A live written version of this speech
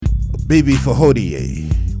Bibi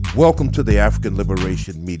Fahodie. Welcome to the African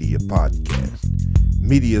Liberation Media Podcast.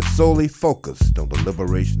 Media solely focused on the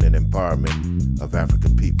liberation and empowerment of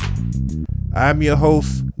African people. I'm your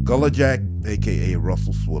host, Gullah Jack, aka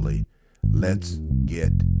Russell Swilly. Let's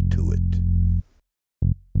get to it.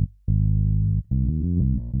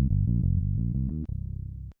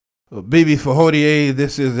 Bibi Fahodie,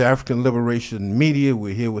 this is the African Liberation Media.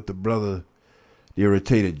 We're here with the brother, the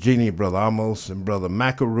Irritated Genie, Brother Amos, and Brother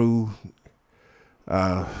Macaru.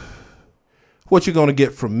 What you're going to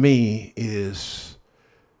get from me is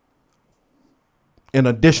an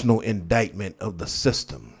additional indictment of the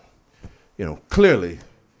system. You know, clearly,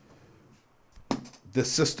 this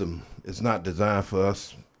system is not designed for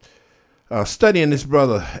us. Studying this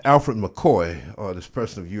brother, Alfred McCoy, or this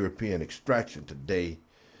person of European extraction today,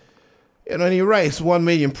 and he writes, 1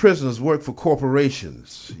 million prisoners work for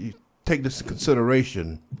corporations. You take this into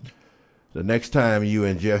consideration the next time you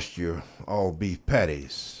ingest your all beef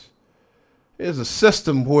patties. There's a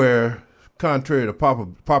system where, contrary to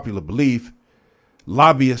popular belief,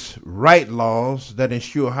 lobbyists write laws that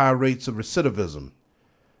ensure high rates of recidivism.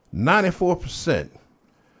 94%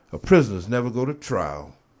 of prisoners never go to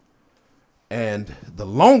trial. And the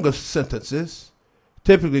longest sentences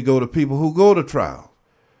typically go to people who go to trial.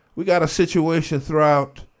 We got a situation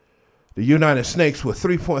throughout the United States where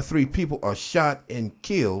 3.3 people are shot and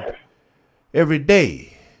killed every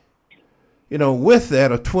day. You know, with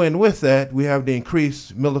that, or twin with that, we have the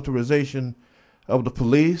increased militarization of the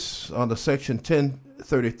police under Section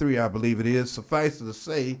 1033, I believe it is. Suffice it to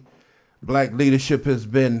say, black leadership has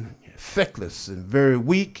been feckless and very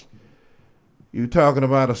weak. You're talking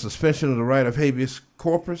about a suspension of the right of habeas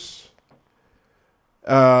corpus.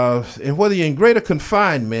 And whether you're in greater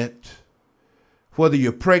confinement, whether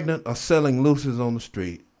you're pregnant or selling looses on the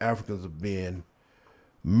street, Africans are being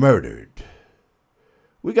murdered.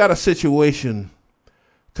 We got a situation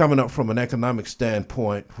coming up from an economic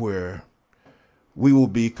standpoint where we will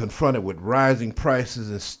be confronted with rising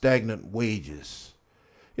prices and stagnant wages.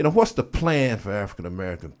 You know, what's the plan for African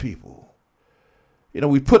American people? You know,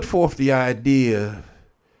 we put forth the idea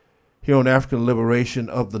here on African Liberation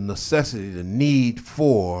of the necessity, the need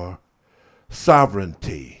for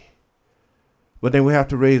sovereignty. But then we have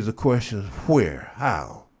to raise the question, where,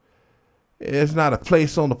 how? There's not a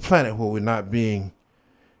place on the planet where we're not being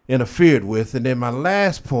interfered with. And then my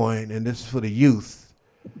last point, and this is for the youth,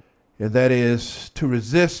 and that is to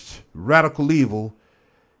resist radical evil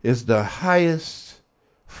is the highest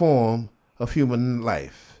form of human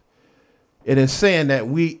life. And in saying that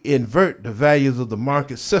we invert the values of the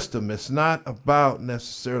market system, it's not about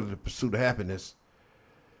necessarily the pursuit of happiness.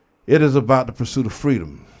 It is about the pursuit of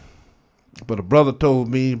freedom. But a brother told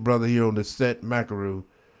me, brother here on the set, Macaru,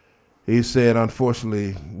 he said,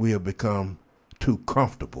 unfortunately, we have become too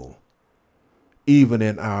comfortable, even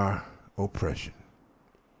in our oppression.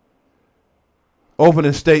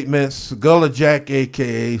 Opening statements, Gullah Jack,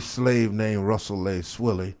 a.k.a. slave named Russell A.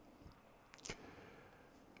 Swilly.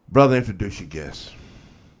 Brother, introduce your guest.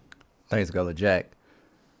 Thanks, Gullah Jack.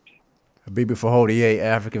 Bibi Fahodie,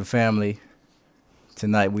 African family.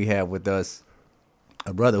 Tonight we have with us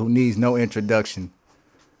a brother who needs no introduction,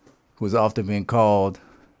 who's often been called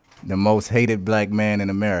the most hated black man in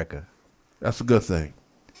America. That's a good thing.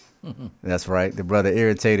 That's right, the brother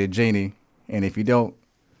Irritated Genie. And if you don't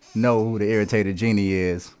know who the Irritated Genie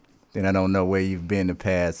is, then I don't know where you've been the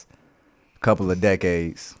past couple of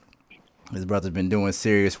decades. This brother's been doing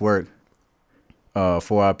serious work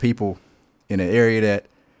for our people in an area that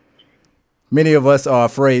many of us are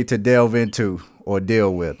afraid to delve into or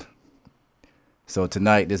deal with. So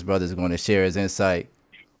tonight, this brother's going to share his insight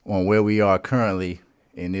on where we are currently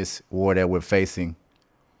in this war that we're facing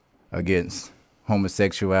against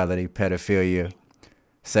homosexuality, pedophilia,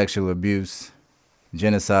 sexual abuse,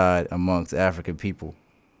 genocide amongst African people.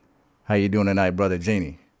 How you doing tonight, Brother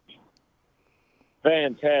Genie?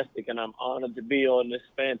 Fantastic, and I'm honored to be on this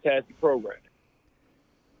fantastic program.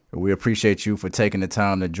 We appreciate you for taking the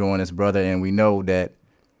time to join us, brother, and we know that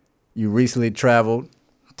you recently traveled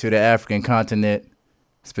to the African continent,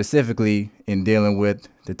 specifically in dealing with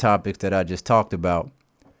the topics that I just talked about,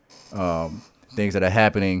 things that are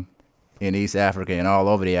happening in East Africa and all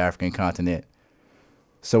over the African continent.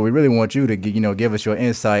 So we really want you to, give us your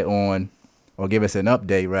insight on, or give us an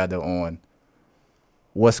update, rather, on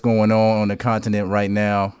what's going on the continent right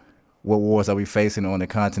now, what wars are we facing on the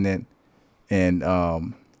continent, and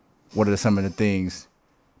what are some of the things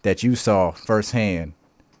that you saw firsthand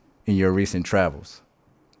in your recent travels?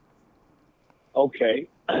 Okay,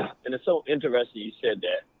 and it's so interesting you said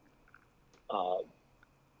that.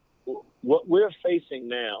 What we're facing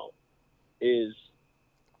now is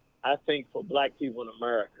I think for black people in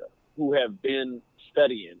America who have been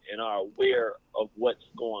studying and are aware of what's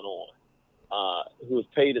going on, who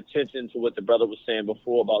have paid attention to what the brother was saying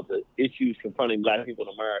before about the issues confronting black people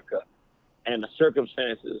in America and the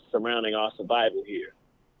circumstances surrounding our survival here.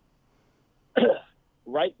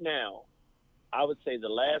 Right now, I would say the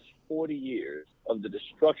last 40 years of the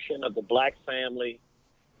destruction of the black family,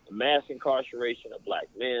 the mass incarceration of black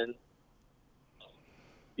men,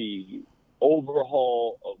 the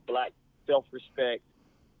overhaul of black self-respect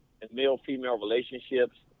and male-female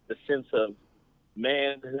relationships, the sense of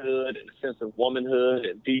manhood and a sense of womanhood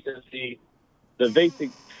and decency, the basic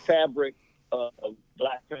fabric of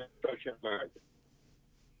black structure in America.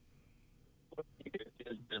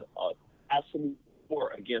 There's been an absolute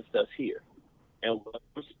war against us here. And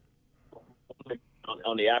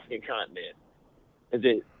on the African continent is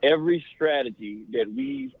that every strategy that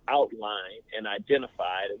we've outlined and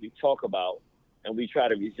identified and we talk about and we try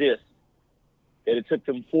to resist, that it took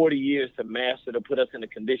them 40 years to master to put us in the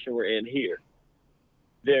condition we're in here.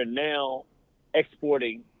 They're now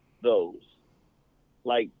exporting those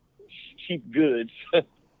like cheap goods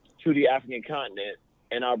to the African continent,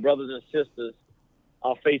 and our brothers and sisters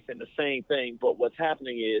are facing the same thing. But what's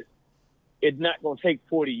happening is it's not going to take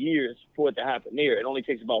 40 years for it to happen there. It only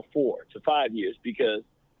takes about 4 to 5 years because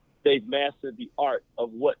they've mastered the art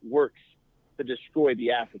of what works to destroy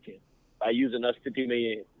the African by using us 50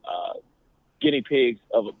 million guinea pigs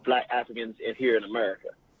of black Africans here in America.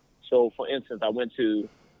 So, for instance, I went to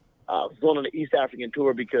going on the East African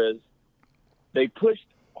tour because they pushed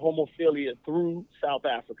homophilia through South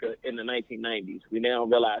Africa in the 1990s. We now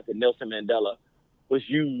realize that Nelson Mandela was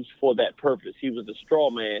used for that purpose. He was a straw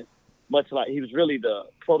man, much like he was really the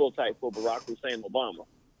prototype for Barack Hussein Obama.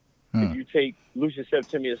 If you take Lucius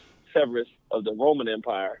Septimius Severus of the Roman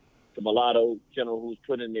Empire, the mulatto general who was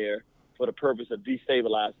put in there for the purpose of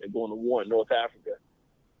destabilizing and going to war in North Africa,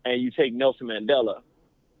 and you take Nelson Mandela,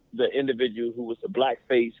 the individual who was the black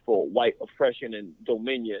face for white oppression and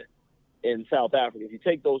dominion in South Africa. If you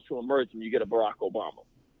take those two and merge them, you get a Barack Obama.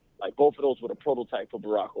 Like both of those were the prototype for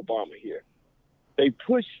Barack Obama here. They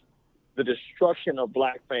push the destruction of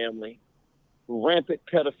black family, rampant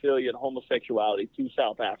pedophilia and homosexuality through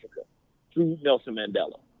South Africa, through Nelson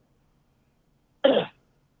Mandela.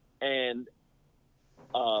 And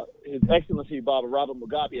His Excellency Baba Robert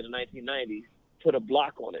Mugabe in the 1990s put a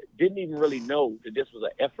block on it. Didn't even really know that this was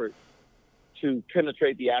an effort to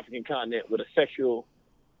penetrate the African continent with a sexual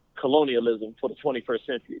colonialism for the 21st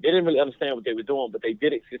century. They didn't really understand what they were doing, but they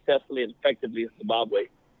did it successfully and effectively in Zimbabwe,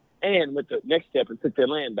 and with the next step and took their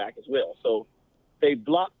land back as well. So they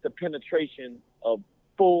blocked the penetration of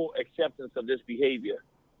full acceptance of this behavior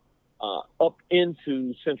up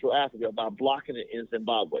into Central Africa by blocking it in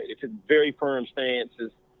Zimbabwe. They took very firm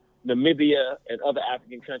stances. Namibia and other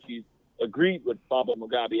African countries agreed with Baba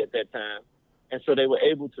Mugabe at that time, and so they were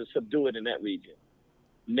able to subdue it in that region.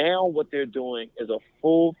 Now what they're doing is a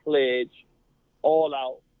full-fledged,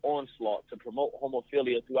 all-out onslaught to promote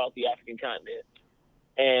homophilia throughout the African continent.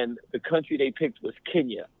 And the country they picked was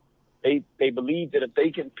Kenya. They believe that if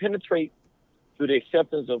they can penetrate through the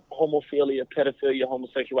acceptance of homophilia, pedophilia,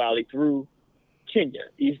 homosexuality through Kenya,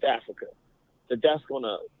 East Africa, that's going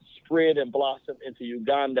to spread and blossom into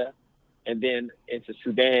Uganda and then into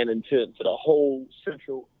Sudan and to the whole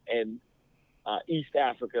Central and East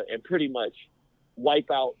Africa, and pretty much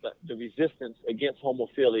wipe out the resistance against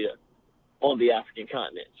homophilia on the African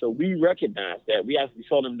continent. So we recognize that. We actually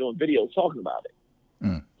saw them doing videos talking about it.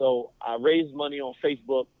 So I raised money on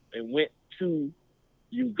Facebook and went to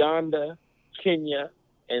Uganda, Kenya,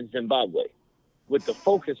 and Zimbabwe, with the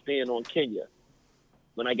focus being on Kenya.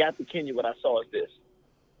 When I got to Kenya, what I saw is this.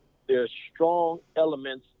 There are strong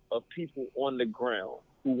elements of people on the ground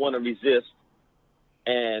who want to resist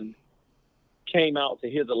and came out to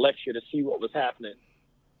hear the lecture to see what was happening.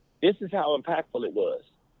 This is how impactful it was.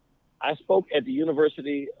 I spoke at the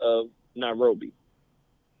University of Nairobi,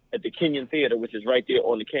 at the Kenyan Theater, which is right there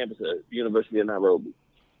on the campus of the University of Nairobi.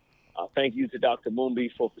 Thank you to Dr. Mumbi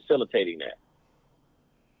for facilitating that.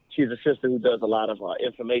 She's a sister who does a lot of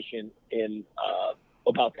information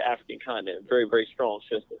about the African continent, very, very strong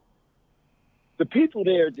sister. The people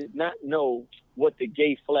there did not know what the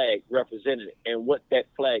gay flag represented and what that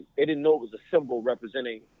flag, they didn't know it was a symbol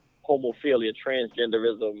representing homophilia,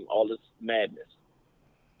 transgenderism, all this madness.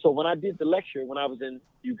 So when I did the lecture, when I was in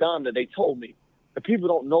Uganda, they told me, the people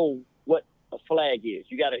don't know what a flag is.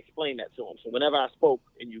 You got to explain that to them. So whenever I spoke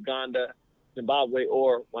in Uganda, Zimbabwe,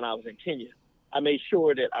 or when I was in Kenya, I made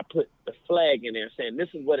sure that I put the flag in there saying, this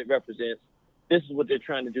is what it represents. This is what they're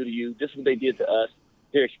trying to do to you. This is what they did to us.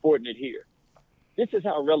 They're exporting it here. This is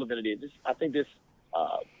how relevant it is. I think this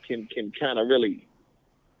can kind of really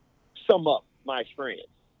sum up my experience.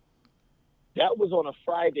 That was on a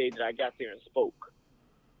Friday that I got there and spoke.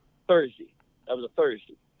 Thursday. That was a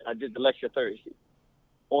Thursday. I did the lecture Thursday.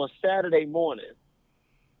 On Saturday morning,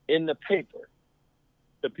 in the paper,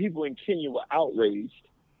 the people in Kenya were outraged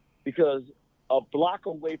because a block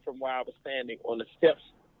away from where I was standing on the steps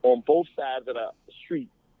on both sides of the street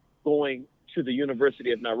going to the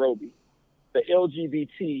University of Nairobi, the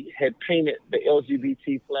LGBT had painted the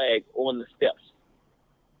LGBT flag on the steps.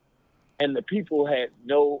 And the people had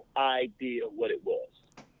no idea what it was.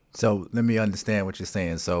 So let me understand what you're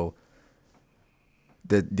saying. So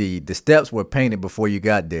the steps were painted before you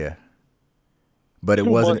got there, but it 2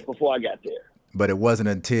 wasn't. months before I got there. But it wasn't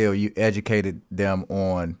until you educated them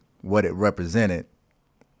on what it represented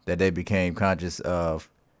that they became conscious of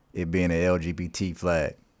it being an LGBT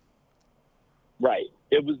flag. Right.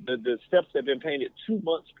 It was the steps had been painted 2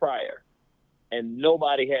 months prior, and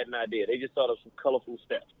nobody had an idea. They just thought of some colorful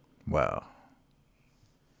steps. Wow.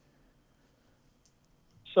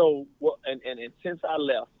 So, and since I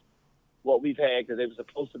left, what we've had, because they were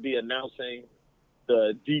supposed to be announcing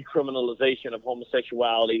the decriminalization of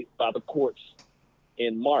homosexuality by the courts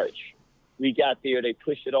in March. We got there, they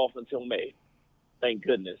pushed it off until May. Thank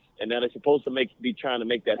goodness. And now they're supposed to be trying to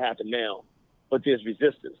make that happen now. But there's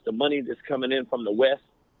resistance. The money that's coming in from the West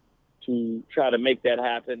to try to make that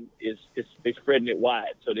happen they're spreading it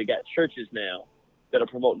wide. So they got churches now that are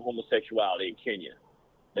promoting homosexuality in Kenya.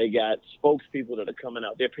 They got spokespeople that are coming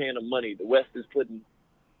out. They're paying them money. The West is putting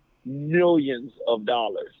millions of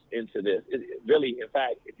dollars into this. Really, in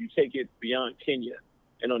fact, if you take it beyond Kenya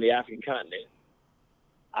and on the African continent,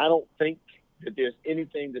 I don't think that there's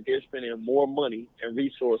anything that they're spending more money and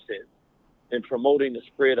resources in promoting the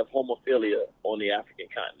spread of homophilia on the African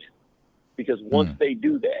continent. Because once they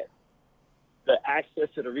do that, the access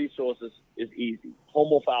to the resources is easy.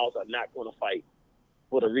 Homophiles are not going to fight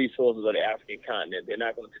for the resources of the African continent. They're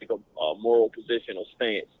not going to take a moral position or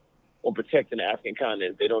stance on protecting the African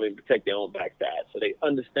continent. They don't even protect their own backside. So they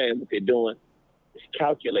understand what they're doing. It's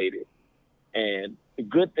calculated. And the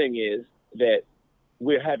good thing is that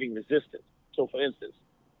we're having resistance. So, for instance,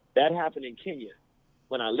 that happened in Kenya.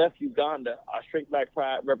 When I left Uganda, our Straight Black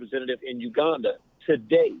Pride representative in Uganda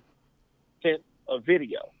today sent a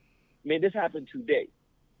video. I mean, this happened today.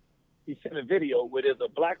 He sent a video where there's a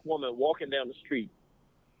black woman walking down the street.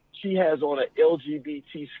 She has on an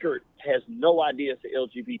LGBT skirt, has no idea it's an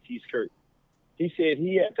LGBT skirt. He said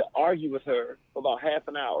he had to argue with her for about half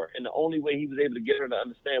an hour, and the only way he was able to get her to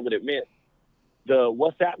understand what it meant, the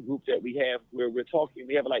WhatsApp group that we have where we're talking,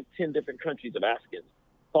 we have like 10 different countries of Africans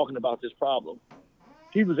talking about this problem.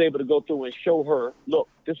 He was able to go through and show her, look,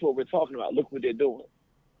 this is what we're talking about. Look what they're doing.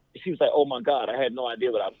 And she was like, oh, my God, I had no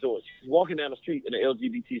idea what I was doing. She's walking down the street in an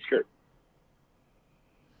LGBT skirt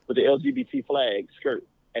with the LGBT flag skirt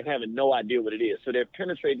and having no idea what it is. So they're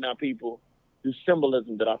penetrating our people through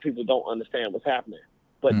symbolism that our people don't understand what's happening.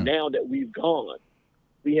 But now that we've gone,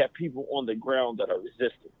 we have people on the ground that are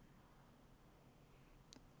resisting.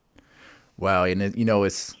 Wow, and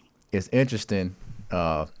it's interesting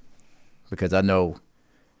because I know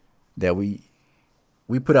that we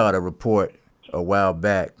put out a report a while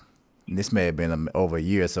back, and this may have been over a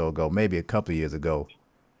year or so ago, maybe a couple of years ago,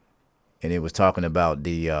 and it was talking about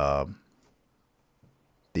the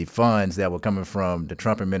funds that were coming from the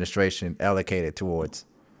Trump administration allocated towards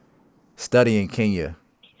studying Kenya,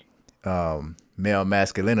 male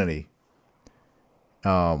masculinity,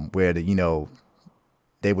 where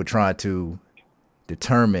they were trying to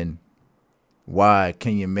determine why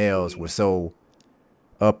Kenyan males were so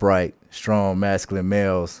upright, strong, masculine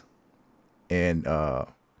males, and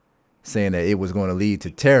saying that it was going to lead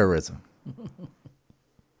to terrorism.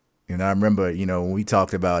 And I remember, when we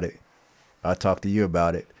talked about it, I talked to you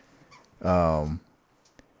about it.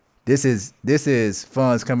 This is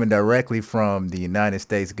funds coming directly from the United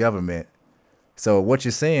States government. So what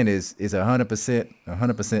you're saying is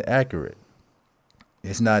 100% accurate.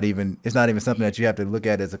 It's not even something that you have to look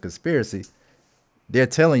at as a conspiracy. They're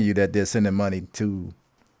telling you that they're sending money to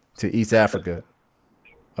East Africa,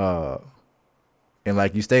 and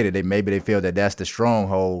like you stated, they feel that that's the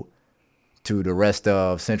stronghold to the rest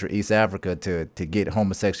of Central East Africa to get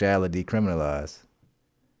homosexuality criminalized.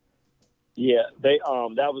 Yeah, that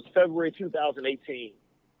was February 2018.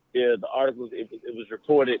 Yeah, the article it was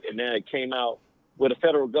reported, and then it came out where the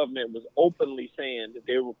federal government was openly saying that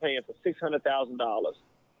they were paying for $600,000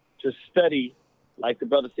 to study, like the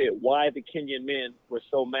brother said, why the Kenyan men were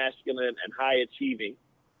so masculine and high achieving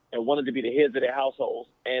and wanted to be the heads of their households,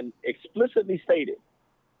 and explicitly stated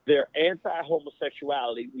they're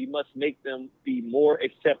anti-homosexuality. We must make them be more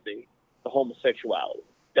accepting the homosexuality.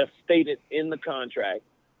 That's stated in the contract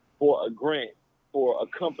for a grant for a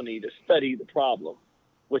company to study the problem,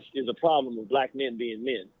 which is a problem of black men being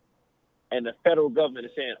men. And the federal government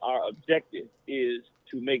is saying our objective is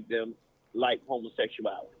to make them like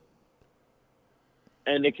homosexuality.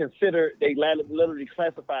 And they literally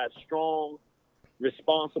classify strong,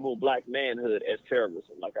 responsible black manhood as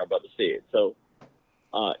terrorism, like our brother said. So,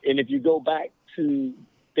 and if you go back to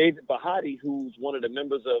David Bahati, who's one of the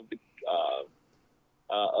members of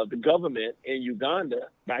the government in Uganda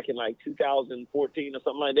back in like 2014 or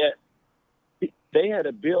something like that, they had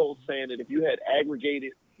a bill saying that if you had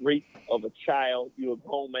aggregated rape of a child, you're a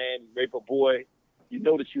grown man, rape a boy, you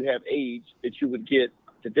know that you have AIDS, that you would get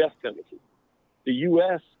the death penalty. The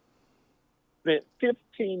U.S. spent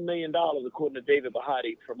 $15 million, according to David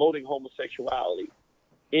Bahati, promoting homosexuality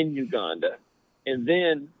in Uganda, and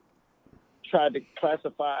then tried to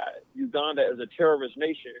classify Uganda as a terrorist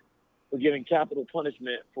nation for giving capital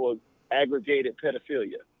punishment for aggregated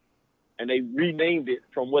pedophilia. And they renamed it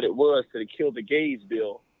from what it was to the Kill the Gays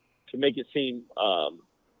bill to make it seem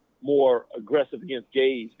more aggressive against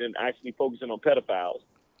gays than actually focusing on pedophiles.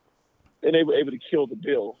 And they were able to kill the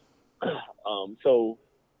bill. So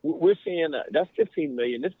we're seeing that's $15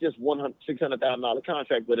 million. It's just $600,000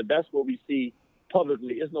 contract, but if that's what we see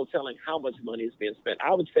publicly, there's no telling how much money is being spent.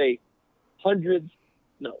 I would say billions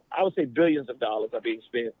of dollars are being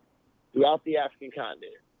spent throughout the African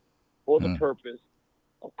continent for the purpose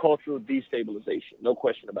of cultural destabilization. No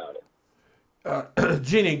question about it.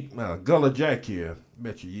 Jeannie Gullah Jack here,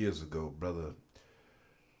 met you years ago, brother.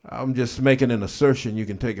 I'm just making an assertion. You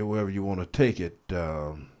can take it wherever you want to take it.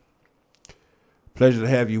 Pleasure to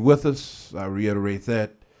have you with us. I reiterate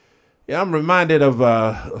that. Yeah, I'm reminded of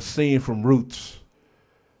a scene from Roots,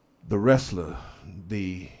 the wrestler,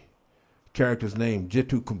 the character's name,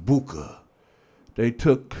 Jitu Kumbuka. They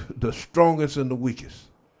took the strongest and the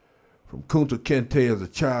weakest, from Kunta Kinte as a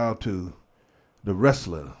child to the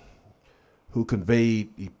wrestler who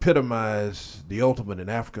epitomized the ultimate in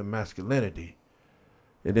African masculinity.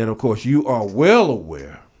 And then, of course, you are well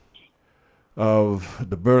aware of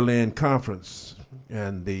the Berlin Conference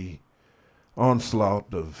and the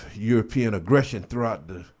onslaught of European aggression throughout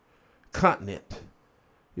the continent.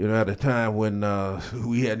 You know, at a time when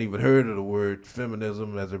we hadn't even heard of the word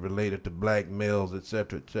feminism as it related to black males, et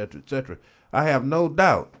cetera, et cetera, et cetera. I have no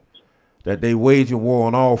doubt that they wage a war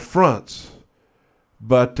on all fronts.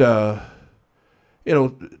 But, to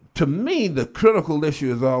me, the critical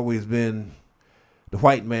issue has always been the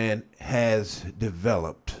white man has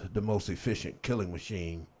developed the most efficient killing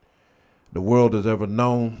machine the world has ever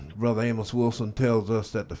known. Brother Amos Wilson tells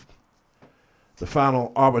us that the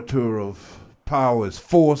final arbiter of power is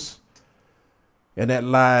force, and that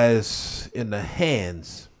lies in the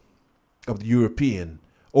hands of the European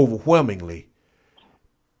overwhelmingly.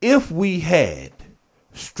 If we had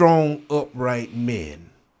strong, upright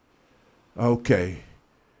men, okay,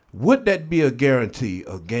 would that be a guarantee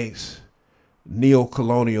against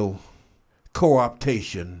neo-colonial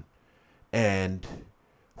co-optation and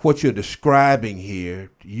what you're describing here,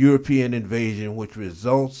 European invasion, which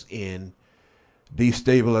results in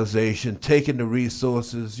destabilization, taking the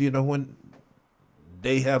resources, when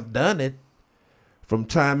they have done it from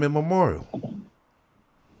time immemorial?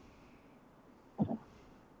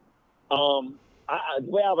 The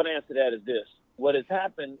way I would answer that is this. What has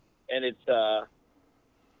happened, and it's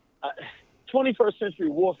 21st century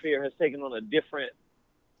warfare has taken on a different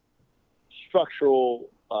structural,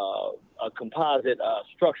 composite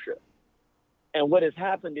structure. And what has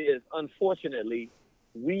happened is, unfortunately,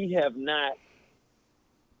 we have not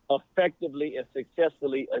effectively and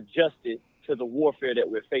successfully adjusted to the warfare that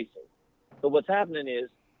we're facing. So what's happening is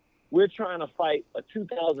we're trying to fight a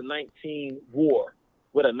 2019 war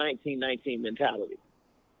with a 1919 mentality.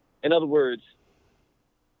 In other words,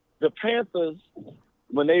 the Panthers,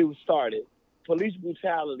 when they started, police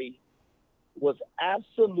brutality was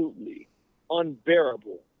absolutely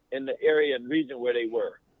unbearable in the area and region where they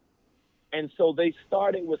were. And so they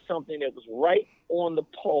started with something that was right on the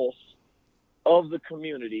pulse of the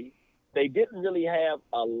community. They didn't really have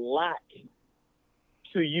a lot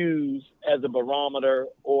to use as a barometer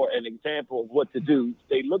or an example of what to do.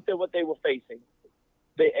 They looked at what they were facing.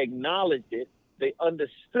 They acknowledged it. They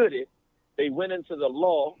understood it. They went into the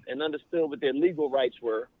law and understood what their legal rights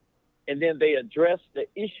were. And then they addressed the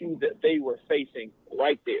issue that they were facing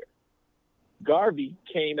right there. Garvey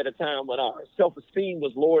came at a time when our self-esteem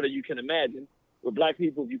was lower than you can imagine. With black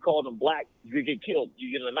people, if you call them black, you get killed.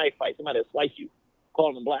 You get in a knife fight, somebody will slice you,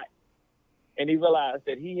 call them black. And he realized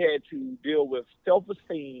that he had to deal with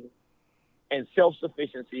self-esteem and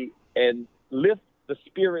self-sufficiency and lift the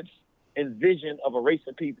spirits and vision of a race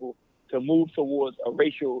of people to move towards a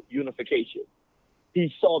racial unification.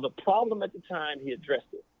 He saw the problem at the time, he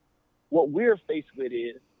addressed it. What we're faced with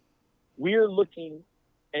is we're looking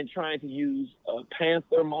and trying to use a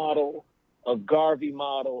Panther model, a Garvey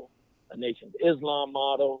model, a Nation of Islam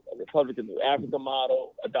model, a Republic of New Africa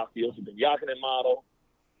model, a Dr. Yosef Ben Yakinen model,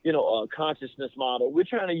 a consciousness model. We're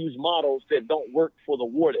trying to use models that don't work for the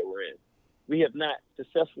war that we're in. We have not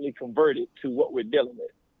successfully converted to what we're dealing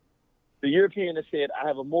with. The European has said, I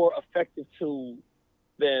have a more effective tool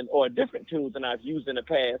or a different tool than I've used in the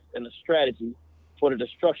past and a strategy for the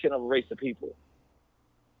destruction of a race of people.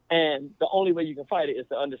 And the only way you can fight it is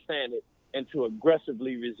to understand it and to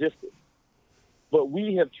aggressively resist it. But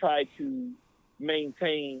we have tried to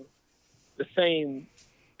maintain the same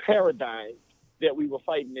paradigm that we were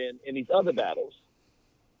fighting in these other battles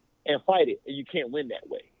and fight it, and you can't win that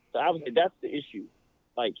way. So I would say that's the issue.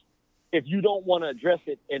 Like, if you don't want to address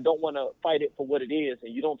it and don't want to fight it for what it is,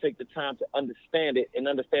 and you don't take the time to understand it and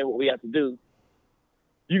understand what we have to do,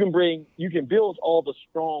 you can build all the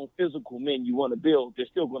strong physical men you want to build. They're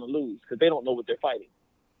still going to lose because they don't know what they're fighting.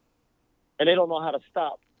 And they don't know how to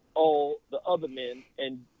stop all the other men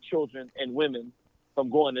and children and women from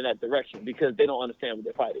going in that direction because they don't understand what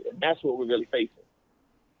they're fighting. And that's what we're really facing.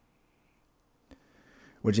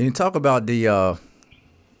 Well, Jenny, talk about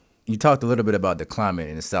you talked a little bit about the climate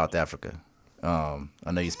in South Africa. I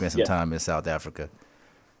know you spent some time in South Africa.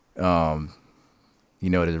 The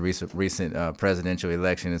recent presidential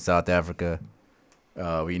election in South Africa.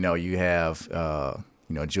 We know you have,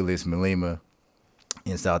 Julius Malema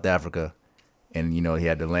in South Africa, and he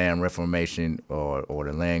had the land reformation or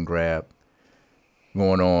the land grab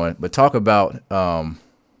going on. But talk about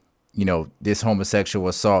this homosexual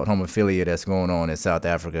assault, homophilia that's going on in South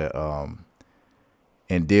Africa,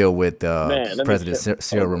 and deal with President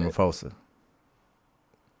Cyril Ramaphosa.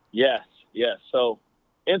 Yes. So,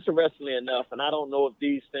 interestingly enough, and I don't know if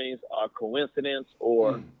these things are coincidence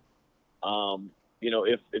or,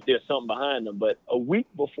 if there's something behind them, but a week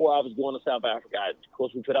before I was going to South Africa, of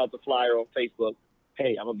course, we put out the flyer on Facebook,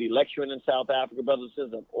 hey, I'm going to be lecturing in South Africa, brothers and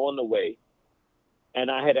sisters, I'm on the way.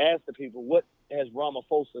 And I had asked the people, what has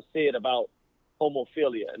Ramaphosa said about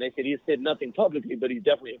homophilia? And they said he said nothing publicly, but he's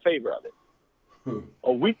definitely in favor of it.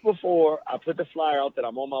 A week before I put the flyer out that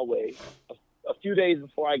I'm on my way, a few days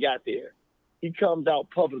before I got there, he comes out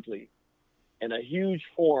publicly in a huge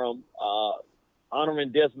forum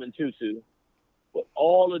honoring Desmond Tutu with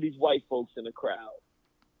all of these white folks in the crowd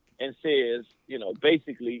and says,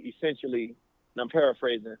 basically, essentially, and I'm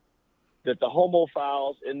paraphrasing, that the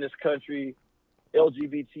homophiles in this country,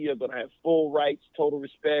 LGBT, are going to have full rights, total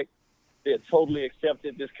respect. They're totally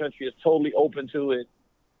accepted. This country is totally open to it.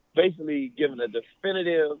 Basically giving a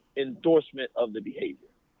definitive endorsement of the behavior.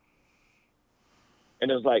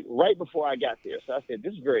 And it was like right before I got there. So I said,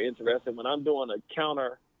 this is very interesting. When I'm doing a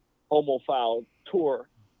counter homophile tour,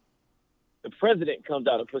 the president comes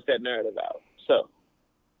out and puts that narrative out. So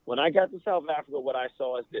when I got to South Africa, what I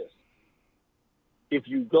saw is this. If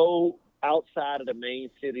you go outside of the main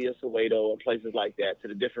city of Soweto or places like that to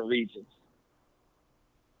the different regions,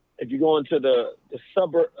 if you go into the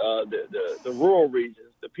suburb, the rural regions,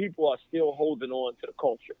 the people are still holding on to the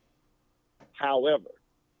culture. However,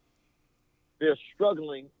 they're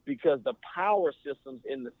struggling because the power systems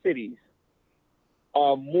in the cities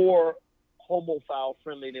are more homophile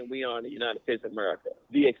friendly than we are in the United States of America.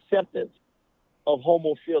 The acceptance of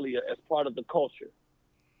homophilia as part of the culture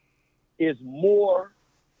is more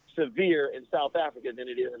severe in South Africa than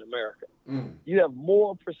it is in America. You have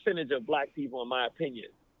more percentage of black people, in my opinion,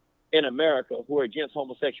 in America who are against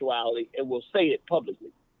homosexuality and will say it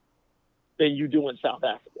publicly than you do in South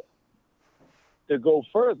Africa. To go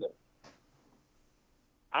further,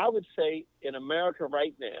 I would say in America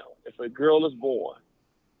right now, if a girl is born,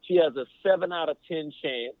 she has a 7 out of 10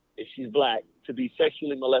 chance, if she's black, to be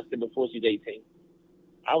sexually molested before she's 18.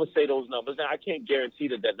 I would say those numbers. Now, I can't guarantee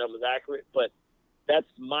that number is accurate, but that's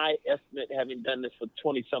my estimate having done this for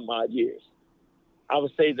 20-some odd years. I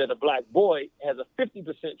would say that a black boy has a 50%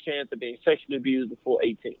 chance of being sexually abused before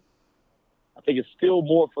 18. I think it's still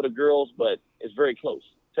more for the girls, but it's very close.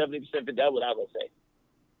 70%, that's what I would say.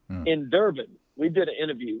 In Durban, we did an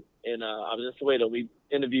interview, and I was in Soweto. We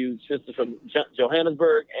interviewed sisters from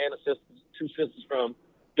Johannesburg and two sisters from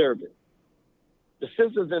Durban. The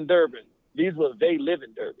sisters in Durban, they live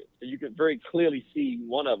in Durban, so you could very clearly see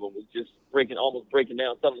one of them was just almost breaking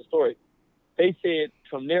down some of the story. They said,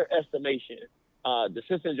 from their estimation, the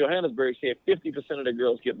sister in Johannesburg said 50% of the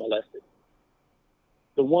girls get molested.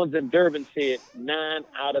 The ones in Durban said 9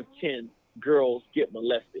 out of 10 girls get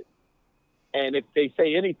molested. And if they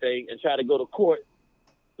say anything and try to go to court,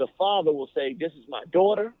 the father will say, "This is my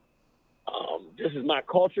daughter. This is my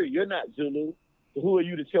culture. You're not Zulu. So who are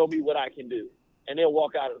you to tell me what I can do?" And they'll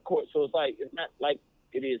walk out of the court. So it's not like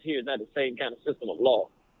it is here. It's not the same kind of system of law.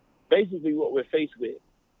 Basically, what we're faced with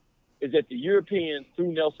is that the Europeans,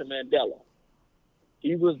 through Nelson Mandela,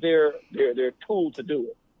 he was their tool to do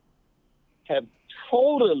it, have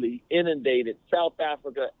totally inundated South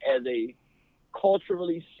Africa as a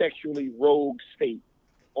culturally, sexually rogue state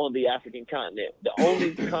on the African continent. The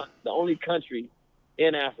only country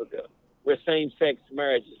in Africa where same-sex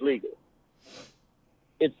marriage is legal.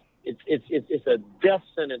 It's a death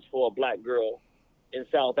sentence for a black girl in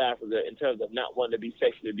South Africa in terms of not wanting to be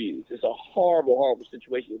sexually abused. It's a horrible, horrible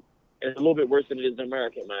situation, and it's a little bit worse than it is in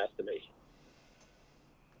America, in my estimation.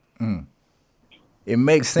 It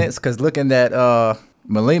makes sense because looking at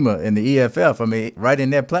Malema and the EFF, I mean, right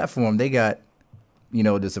in their platform, they got,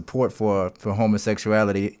 the support for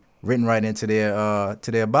homosexuality written right into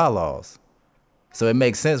their bylaws. So it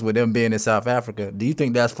makes sense with them being in South Africa. Do you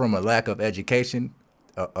think that's from a lack of education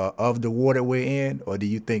of the war that we're in, or do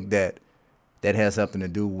you think that has something to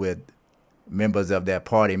do with members of that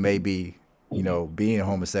party maybe, being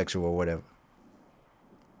homosexual or whatever?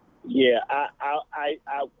 Yeah,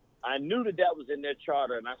 I knew that was in their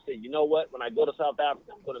charter, and I said, you know what? When I go to South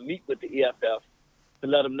Africa, I'm going to meet with the EFF to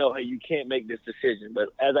let them know, hey, you can't make this decision. But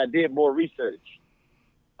as I did more research,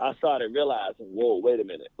 I started realizing, whoa, wait a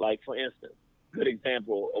minute. Like, for instance, good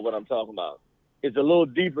example of what I'm talking about. It's a little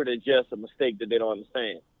deeper than just a mistake that they don't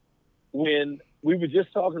understand. When we were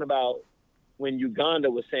just talking about when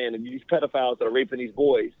Uganda was saying that these pedophiles that are raping these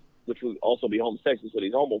boys, which would also be homosexuals, so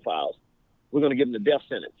these homophiles, we're going to give them the death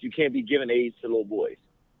sentence. You can't be giving AIDS to little boys.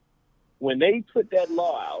 When they put that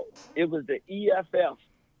law out, it was the EFF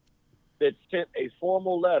that sent a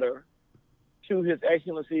formal letter to His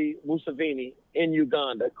Excellency Museveni in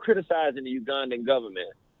Uganda, criticizing the Ugandan government,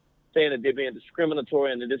 saying that they're being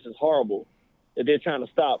discriminatory and that this is horrible, that they're trying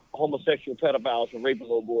to stop homosexual pedophiles from raping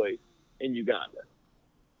little boys in Uganda.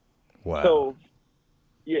 Wow. So,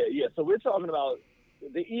 yeah. So we're talking about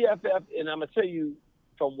the EFF, and I'm going to tell you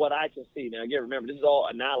from what I can see. Now, again, remember, this is all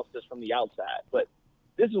analysis from the outside, but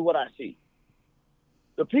this is what I see.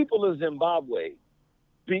 The people of Zimbabwe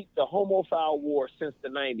beat the homophile war since the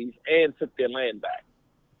 90s and took their land back.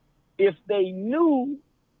 If they knew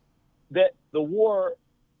that the war,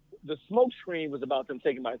 the smokescreen was about them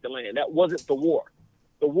taking back the land, that wasn't the war.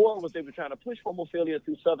 The war was they were trying to push homophilia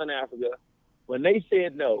through Southern Africa. When they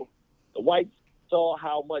said no, the whites saw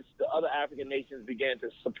how much the other African nations began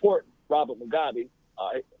to support Robert Mugabe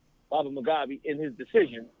in his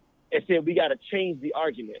decision, and said, we got to change the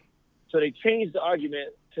argument. So they changed the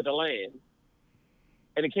argument to the land,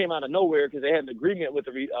 and it came out of nowhere because they had an agreement with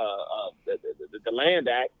the Land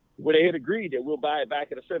Act where they had agreed that we'll buy it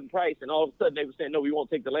back at a certain price, and all of a sudden they were saying, no, we won't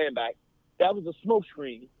take the land back. That was a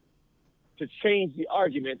smokescreen to change the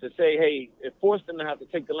argument to say, hey, it forced them to have to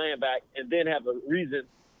take the land back and then have a reason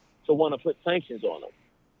to want to put sanctions on them.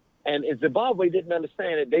 And in Zimbabwe didn't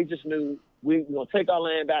understand it. They just knew we're going to take our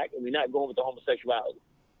land back and we're not going with the homosexuality.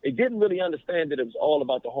 They didn't really understand that it was all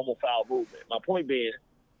about the homophile movement. My point being,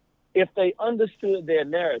 if they understood their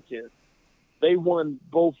narrative, they won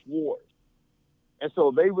both wars. And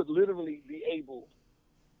so they would literally be able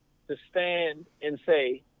to stand and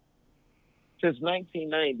say, since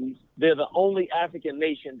 1990s, they're the only African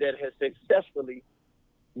nation that has successfully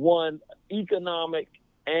won economic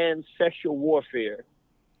and sexual warfare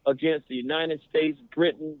against the United States,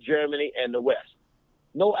 Britain, Germany, and the West.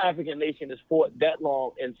 No African nation has fought that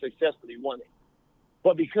long and successfully won it.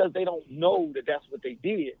 But because they don't know that that's what they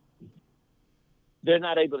did, they're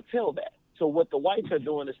not able to tell that. So what the whites are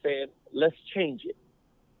doing is saying, let's change it.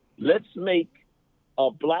 Let's make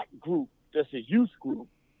a black group that's a youth group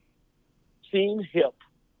seem hip.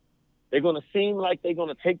 They're going to seem like they're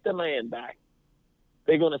going to take the land back.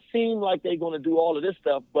 They're going to seem like they're going to do all of this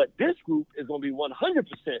stuff, but this group is going to be 100%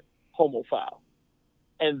 homophile.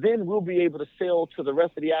 And then we'll be able to sell to the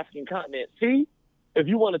rest of the African continent. See, if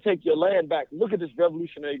you want to take your land back, look at this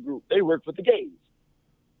revolutionary group. They work with the gays.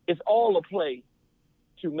 It's all a play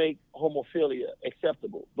to make homophilia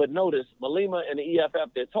acceptable. But notice, Malema and the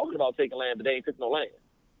EFF, they're talking about taking land, but they ain't took no land.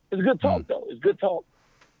 It's good talk, though. It's good talk.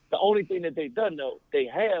 The only thing that they've done, though, they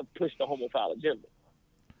have pushed the homophile agenda.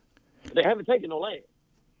 They haven't taken no land.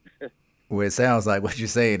 Well, it sounds like what you're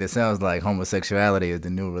saying, it sounds like homosexuality is the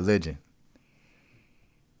new religion.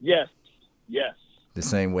 Yes. The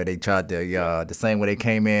same way they tried to, the same way they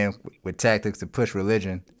came in with tactics to push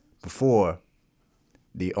religion before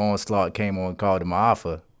the onslaught came on called the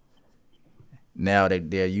Ma'afa. now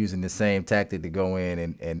they're using the same tactic to go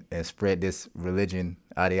in and spread this religion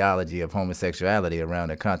ideology of homosexuality around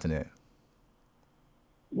the continent.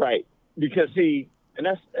 Right. Because and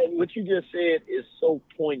what you just said is so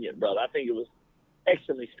poignant, brother. I think it was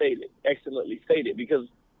excellently stated. Because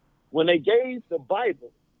when they gave the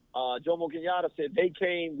Bible, Jomo Kenyatta said they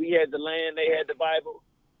came, we had the land, they had the Bible.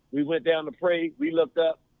 We went down to pray, we looked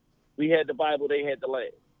up, we had the Bible, they had the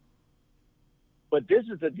land. But this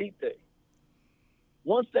is the deep thing.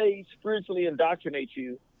 Once they spiritually indoctrinate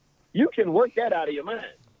you, you can work that out of your mind.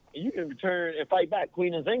 And you can return and fight back.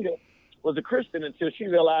 Queen Nzinga was a Christian until she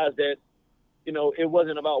realized that, it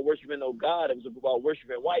wasn't about worshiping no God. It was about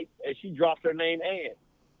worshiping white. And she dropped her name Anne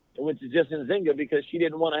and went to just Nzinga because she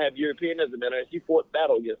didn't want to have Europeanism in her. And she fought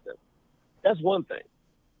battle against them. That's one thing.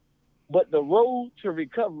 But the road to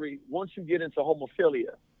recovery, once you get into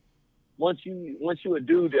homophilia, once you're a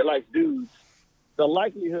dude that likes dudes, the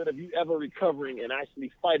likelihood of you ever recovering and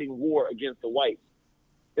actually fighting war against the whites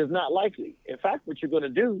is not likely. In fact, what you're going to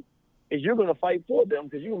do is you're going to fight for them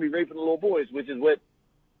because you're going to be raping the little boys, which is what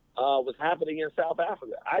was happening in South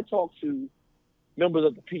Africa. I talked to members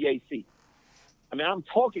of the PAC. I'm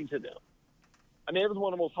talking to them. It was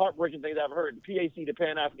one of the most heartbreaking things I've heard. The PAC, the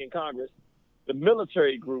Pan-African Congress, the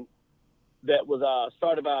military group that was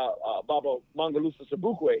started by Baba Mangaliswa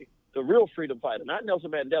Sobukwe, the real freedom fighter, not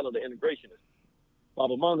Nelson Mandela, the integrationist.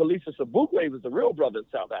 Baba Mangaliswa Sobukwe was the real brother in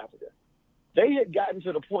South Africa. They had gotten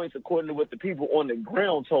to the point, according to what the people on the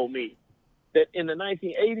ground told me, that in the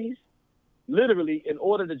 1980s, literally, in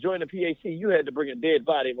order to join the PAC, you had to bring a dead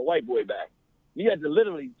body of a white boy back. You had to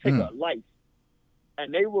literally take a life.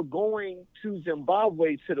 And they were going to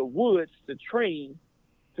Zimbabwe to the woods to train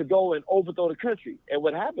to go and overthrow the country. And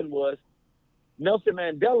what happened was Nelson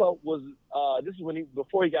Mandela was, this is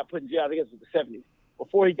before he got put in jail, I think it was in the 70s,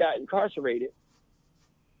 before he got incarcerated. It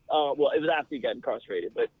was after he got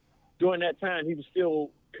incarcerated, but during that time, he was still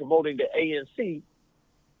promoting the ANC,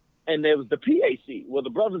 and there was the PAC. Well, the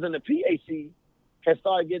brothers in the PAC had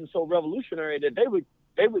started getting so revolutionary that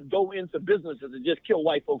they would go into businesses and just kill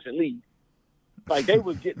white folks and leave. Like they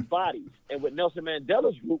were getting bodies. And what Nelson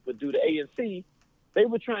Mandela's group would do, the ANC, they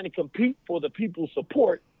were trying to compete for the people's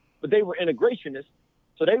support, but they were integrationists,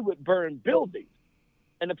 so they would burn buildings.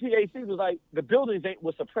 And the PAC was like, the buildings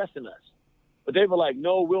were suppressing us. But they were like,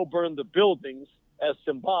 no, we'll burn the buildings as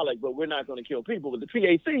symbolic, but we're not going to kill people. But the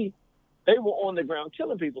PAC, they were on the ground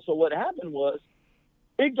killing people. So what happened was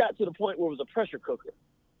it got to the point where it was a pressure cooker.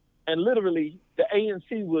 And literally the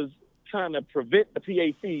ANC was trying to prevent the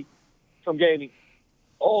PAC from gaining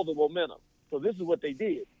all the momentum. So this is what they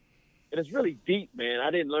did. And it's really deep, man.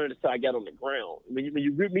 I didn't learn this until I got on the ground. When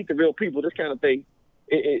you meet the real people, this kind of thing,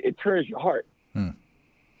 it turns your heart.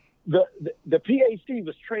 The PAC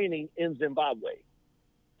was training in Zimbabwe.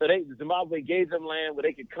 So Zimbabwe gave them land where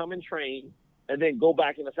they could come and train and then go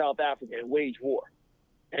back into South Africa and wage war.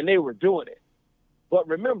 And they were doing it. But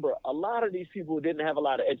remember, a lot of these people didn't have a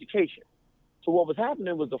lot of education. So what was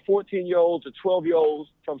happening was the 14-year-olds or 12-year-olds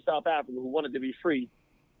from South Africa who wanted to be free,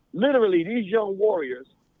 literally these young warriors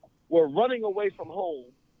were running away from home,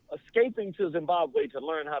 escaping to Zimbabwe to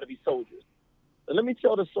learn how to be soldiers. And let me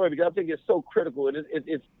tell this story because I think it's so critical. And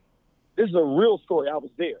this is a real story. I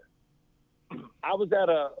was there. I was at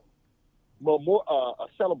a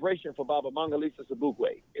celebration for Baba Mangaliswa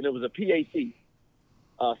Sobukwe, and it was a PAC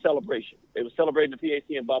celebration. They were celebrating the PAC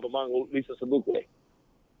and Baba Mangaliswa Sobukwe.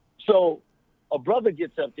 So a brother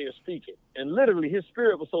gets up there speaking, and literally his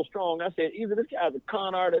spirit was so strong. I said, either this guy's a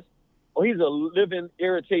con artist or he's a living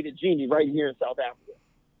irritated genie right here in South Africa.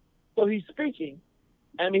 So he's speaking,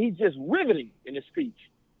 he's just riveting in his speech.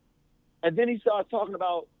 And then he starts talking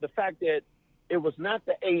about the fact that it was not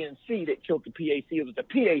the ANC that killed the PAC, it was the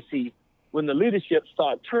PAC when the leadership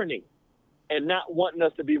started turning and not wanting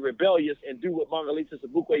us to be rebellious and do what Mangaliswa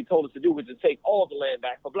Sobukwe told us to do, which is take all the land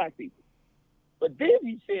back for black people. But then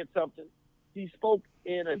he said something. He spoke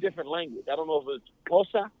in a different language. I don't know if it was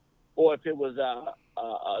Xhosa or if it was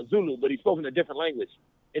Zulu, but he spoke in a different language.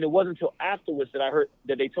 And it wasn't until afterwards that I heard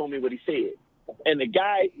that they told me what he said. And the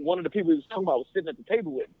guy, one of the people he was talking about, was sitting at the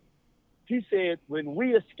table with me. He said, when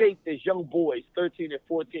we escaped as young boys, 13 and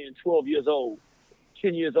 14 and 12 years old,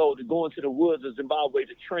 10 years old, to go into the woods of Zimbabwe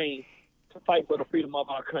to train to fight for the freedom of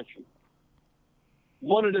our country,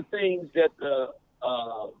 one of the things that the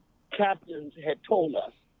captains had told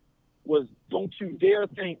us was, don't you dare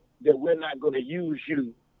think that we're not going to use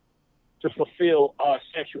you to fulfill our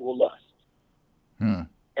sexual lust.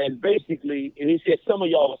 And basically, and he said, some of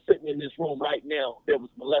y'all are sitting in this room right now that was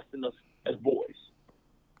molesting us as boys.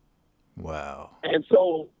 Wow. And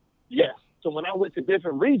so, yes. So when I went to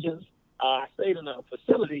different regions, I stayed in a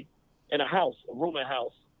facility in a house, a rooming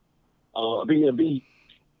house, B&B,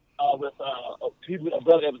 with a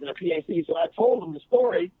brother that was in a PAC. So I told him the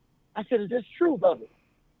story. I said, "Is this true, brother?"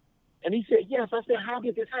 And he said, "Yes." I said, "How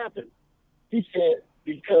did this happen?" He said,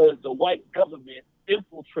 "Because the white government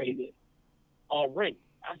infiltrated our ranks."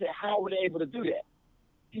 I said, "How were they able to do that?"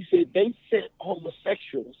 He said, "They sent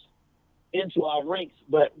homosexuals into our ranks,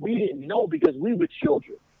 but we didn't know because we were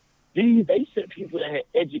children. They sent people that had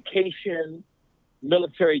education,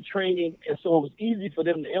 military training, and so it was easy for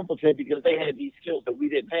them to infiltrate because they had these skills that we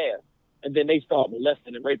didn't have. And then they started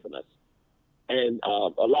molesting and raping us. And a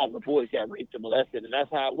lot of the boys got raped and molested, and that's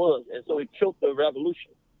how it was. And so it killed the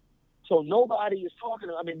revolution. So nobody is talking.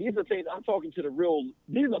 I mean, these are things I'm talking to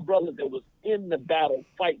these are brothers that was in the battle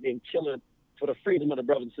fighting and killing for the freedom of the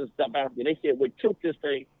brothers and sisters of South Africa. They said, "What took this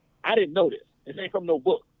thing?" I didn't know this. This ain't from no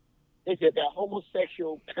book. They said that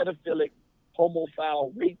homosexual, pedophilic,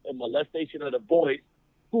 homophile rape and molestation of the boys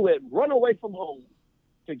who had run away from home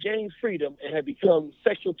to gain freedom and had become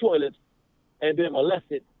sexual toilets and been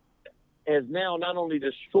molested has now not only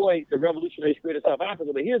destroyed the revolutionary spirit of South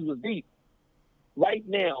Africa, but here's what's deep. Right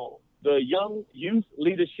now, the Young Youth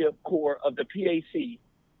Leadership Corps of the PAC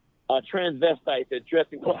are transvestites that dress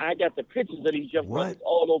in clothes. I got the pictures of these young brothers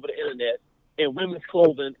all over the internet in women's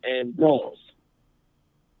clothing and bras.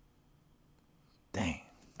 Dang.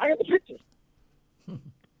 I got the pictures.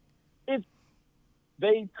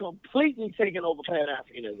 They've completely taken over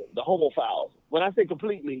Pan-Africanism, the homophiles. When I say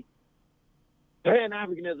completely,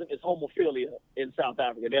 Pan-Africanism is homophilia in South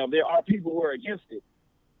Africa. Now, there are people who are against it,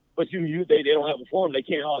 but they don't have a forum. They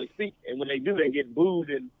can't hardly speak. And when they do, they get booed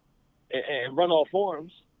and run off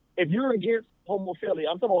forums. If you're against homophilia,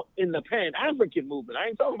 I'm talking about in the Pan-African movement. I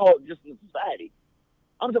ain't talking about just in society.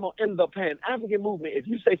 I'm talking about in the Pan-African movement. If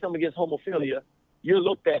you say something against homophilia, you're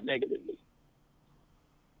looked at negatively.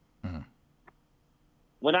 Mm-hmm.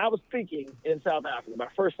 When I was speaking in South Africa, my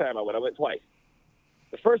first time I went twice.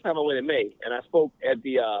 The first time I went in May, and I spoke at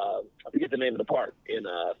the, I forget the name of the park in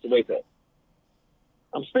Soweto.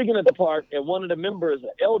 I'm speaking at the park, and one of the members,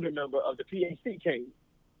 an elder member of the PAC came.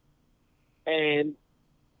 And,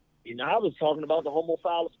 I was talking about the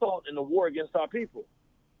homophile assault and the war against our people.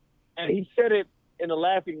 And he said it in a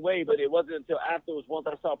laughing way, but it wasn't until afterwards, once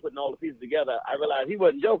I started putting all the pieces together, I realized he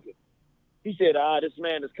wasn't joking. He said, this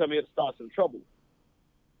man has come here to start some trouble.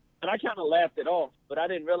 And I kind of laughed it off, but I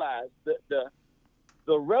didn't realize that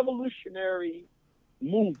the revolutionary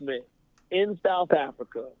movement in South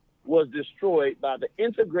Africa was destroyed by the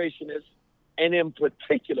integrationists, and in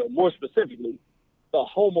particular, more specifically, the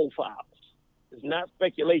homophiles. It's not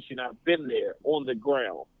speculation. I've been there on the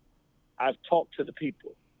ground. I've talked to the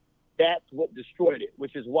people. That's what destroyed it,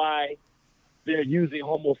 which is why they're using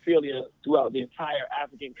homophilia throughout the entire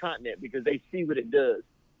African continent, because they see what it does.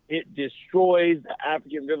 It destroys the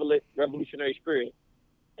African revolutionary spirit.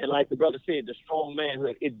 And like the brother said, the strong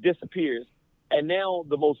manhood, it disappears. And now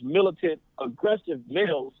the most militant, aggressive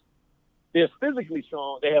males, they're physically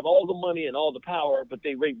strong. They have all the money and all the power, but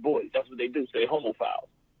they rape boys. That's what they do. So they're homophiles.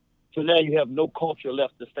 So now you have no culture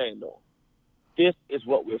left to stand on. This is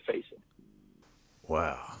what we're facing.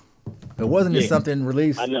 Wow. But wasn't it something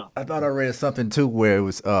released? I know. I thought I read something too where it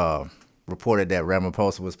was reported that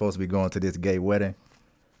Ramaphosa was supposed to be going to this gay wedding.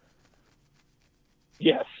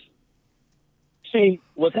 Yes. See,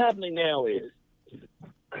 what's happening now is,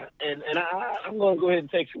 and I'm going to go ahead and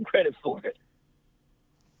take some credit for it.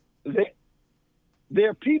 There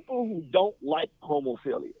are people who don't like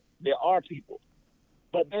homophilia. There are people,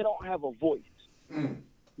 but they don't have a voice.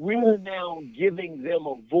 We're now giving them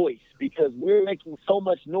a voice because we're making so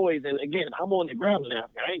much noise. And again, I'm on the ground now.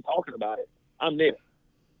 I ain't talking about it. I'm there.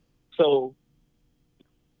 So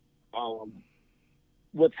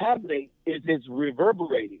what's happening is it's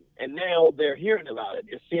reverberating, and now they're hearing about it.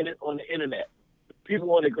 They're seeing it on the internet.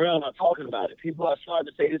 People on the ground are talking about it. People are starting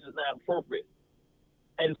to say this is not appropriate.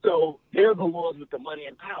 And so they're the ones with the money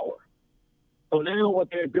and power. So now what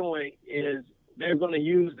they're doing is they're going to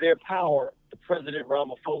use their power, the President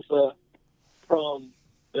Ramaphosa, from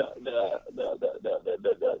the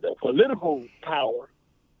political power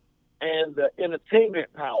and the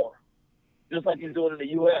entertainment power, just like he's doing in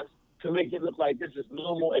the U.S., to make it look like this is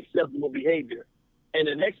normal, acceptable behavior. And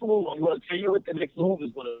the next move, I'm going to tell you what the next move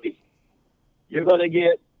is going to be. You're going to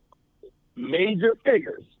get major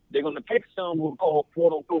figures. They're going to pick some who are called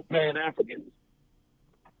quote-unquote Pan-Africans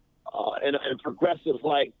and progressives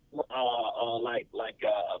like Malema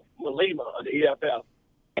of the EFF.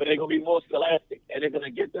 But they're going to be more scholastic, and they're going to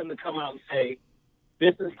get them to come out and say,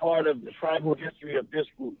 this is part of the tribal history of this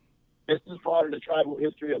group. This is part of the tribal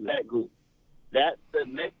history of that group. That's the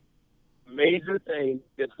next major thing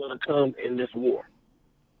that's going to come in this war.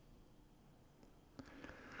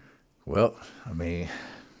 Well, I mean,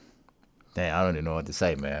 damn, I don't even know what to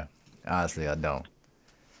say, man. Honestly, I don't.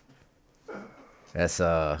 That's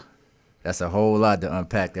a whole lot to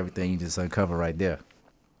unpack. Everything you just uncovered right there.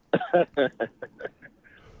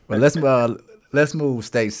 But let's move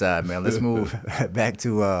stateside, man. Let's move back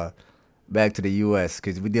to the U.S.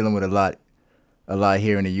 because we're dealing with a lot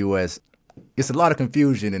here in the U.S. It's a lot of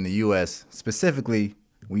confusion in the U.S. specifically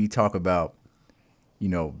when you talk about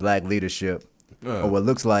black leadership or what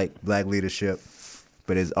looks like black leadership,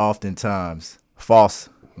 but is oftentimes false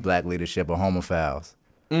black leadership or homophiles.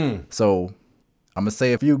 So I'm gonna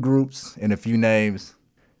say a few groups and a few names.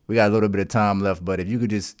 We got a little bit of time left, but if you could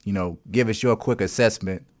just, give us your quick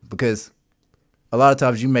assessment, because a lot of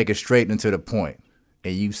times you make it straight and to the point,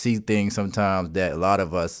 and you see things sometimes that a lot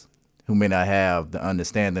of us who may not have the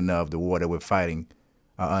understanding of the war that we're fighting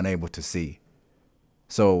are unable to see.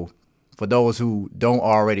 So for those who don't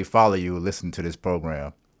already follow you or listen to this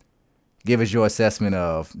program, give us your assessment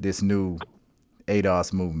of this new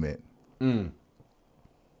ADOS movement.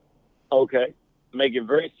 Okay. Make it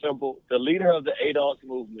very simple. The leader of the ADOS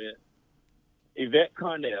movement, Yvette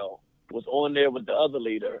Carnell, was on there with the other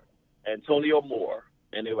leader, Antonio Moore,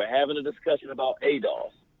 and they were having a discussion about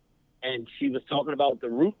ADOS. And she was talking about the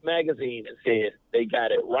Root magazine and said they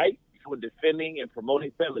got it right for defending and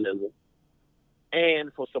promoting feminism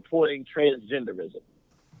and for supporting transgenderism.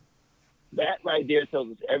 That right there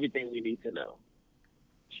tells us everything we need to know.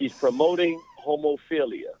 She's promoting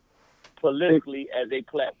homophilia politically as a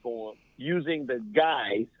platform using the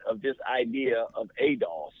guise of this idea of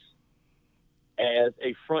ADOS as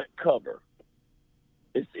a front cover.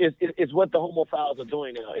 It's what the homophiles are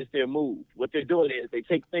doing now. It's their move. What they're doing is they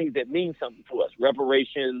take things that mean something to us,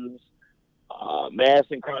 reparations, mass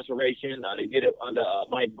incarceration. They did it under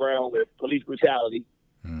Mike Brown with police brutality.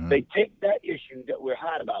 Mm-hmm. They take that issue that we're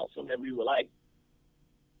hot about, something that we were like,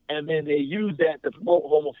 and then they use that to promote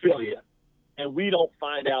homophilia. And we don't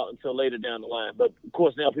find out until later down the line. But of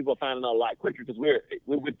course, now people are finding out a lot quicker because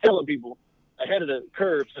we're telling people ahead of the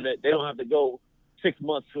curve so that they don't have to go 6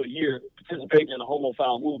 months to a year participating in a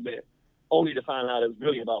homophile movement, only to find out it's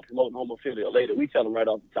really about promoting homophilia later. We tell them right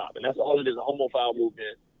off the top, and that's all it is, a homophile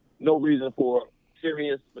movement. No reason for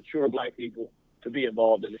serious, mature black people to be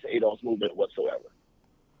involved in this ADOS movement whatsoever.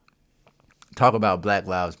 Talk about Black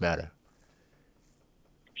Lives Matter.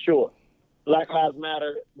 Sure. Black Lives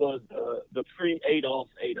Matter was the pre-ADOS.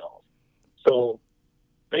 So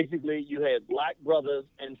basically you had black brothers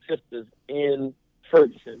and sisters in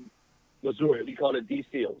Ferguson, Missouri. We call it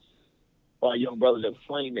D-Seals, our young brother that was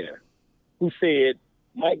slain there, who said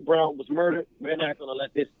Mike Brown was murdered. We're not going to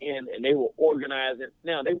let this end. And they were organizing.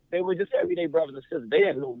 Now, they were just everyday brothers and sisters. They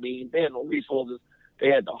had no means. They had no resources. They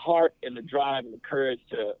had the heart and the drive and the courage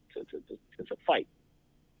to fight.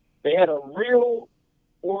 They had a real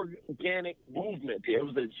organic movement there. It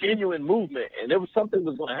was a genuine movement, and there was something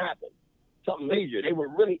was going to happen, something major. They were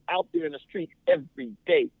really out there in the streets every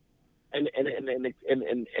day, and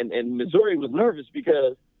Missouri was nervous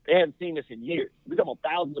because they hadn't seen this in years. We got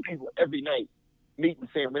thousands of people every night meeting,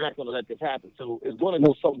 saying we're not going to let this happen. So it's going to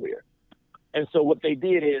go somewhere. And so what they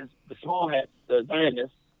did is the small hats, the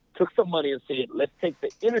Zionists, took some money and said, let's take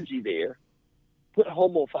the energy there, put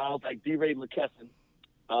homophiles like DeRay McKesson,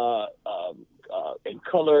 and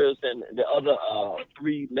Colors and the other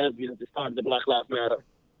 3 lesbians that started the Black Lives Matter.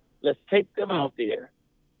 Let's take them out there,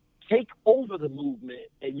 take over the movement,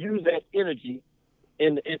 and use that energy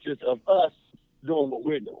in the interest of us doing what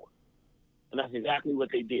we're doing. And that's exactly what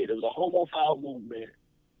they did. It was a homophile movement.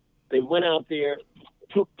 They went out there,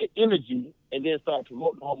 took the energy, and then started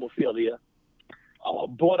promoting homophilia.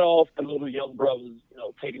 Bought off the little young brothers,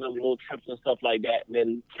 taking them little trips and stuff like that, and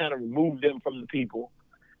then kind of removed them from the people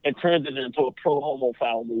and turned it into a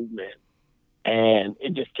pro-homophile movement. And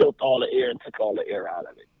it just killed all the air and took all the air out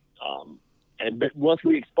of it. But once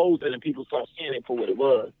we exposed it and people started seeing it for what it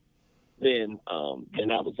was, then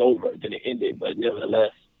that was over. Then it ended. But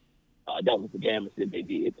nevertheless, that was the damage that they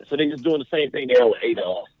did. So they're just doing the same thing there with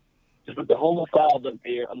ADOS. Just put the homophiles up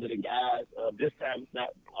there under the guise of, this time it's not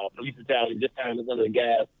police brutality, this time it's under the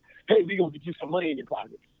guise, hey, we're going to get you some money in your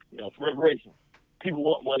pockets, for reparations. People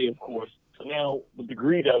want money, of course. So now, with the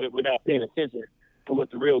greed of it, we're not paying attention to what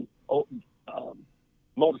the real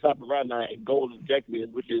modus operandi and goal and objective is,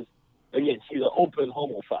 which is, again, she's an open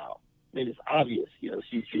homophile. I mean, it's obvious.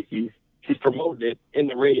 She's promoting it in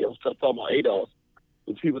the radio, stuff talking about ADOS,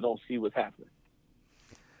 but people don't see what's happening.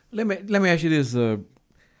 Let me ask you this,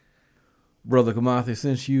 Brother Kimathi,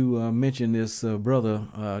 since you mentioned this brother,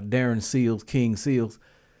 Darren Seals, King Seals,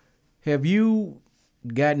 have you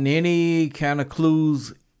gotten any kind of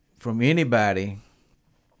clues from anybody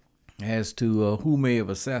as to who may have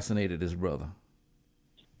assassinated his brother?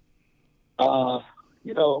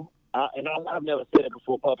 You know, I've never said it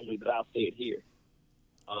before publicly, but I'll say it here.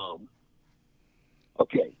 Um,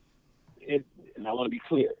 okay, and I want to be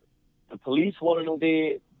clear. The police wanted him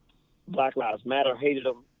dead. Black Lives Matter hated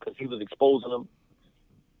him because he was exposing them.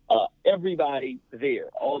 Everybody there,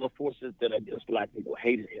 all the forces that are against black people,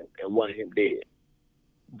 hated him and wanted him dead.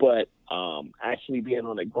 But actually being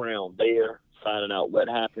on the ground there, finding out what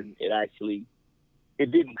happened, it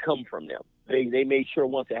didn't come from them. They made sure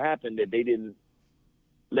once it happened that they didn't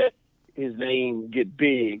let his name get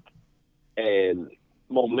big and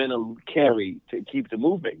momentum carry to keep the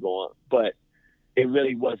movement going. But it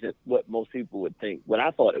really wasn't what most people would think, what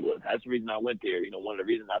I thought it was. That's the reason I went there. You know, one of the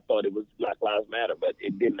reasons I thought it was Black Lives Matter, but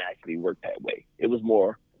it didn't actually work that way. It was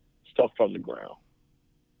more stuff from the ground.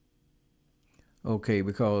 Okay,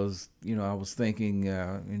 because, you know, I was thinking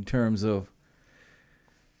in terms of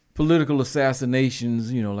political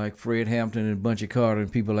assassinations, you know, like Fred Hampton and Bunchy Carter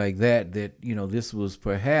and people like that, you know, this was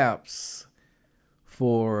perhaps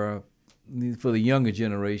for the younger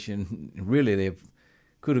generation, really they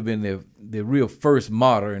could have been the real first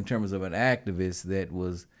martyr in terms of an activist that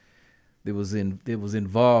was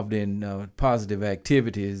involved in positive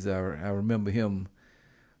activities. I remember him,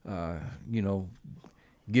 you know,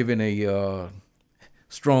 giving a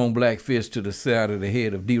strong black fist to the side of the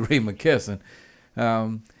head of D. Ray McKesson.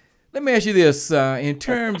 Let me ask you this: in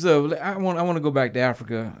terms of, I want to go back to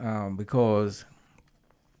Africa because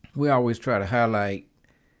we always try to highlight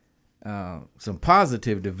some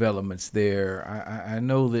positive developments there. I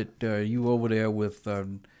know that you were over there with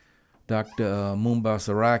Dr. Mumba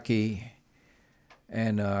Saraki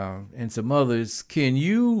and some others. Can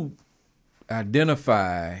you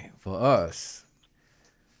identify for us,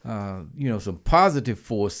 you know, some positive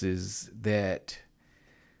forces that,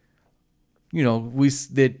 you know,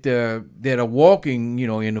 that are walking, you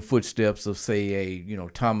know, in the footsteps of, say, a, you know,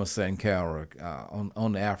 Thomas Sankara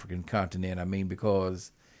on the African continent? I mean,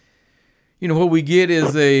 because, you know, what we get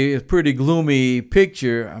is a pretty gloomy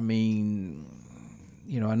picture. I mean,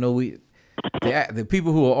 you know, I know the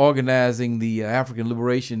people who are organizing the African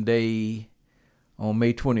Liberation Day on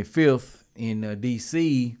May 25th in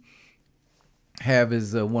D.C. have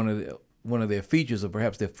as one of their features, or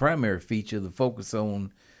perhaps their primary feature, the focus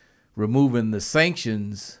on removing the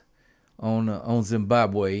sanctions on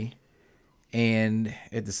Zimbabwe. And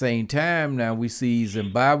at the same time, now we see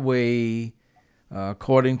Zimbabwe,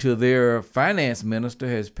 according to their finance minister,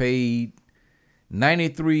 has paid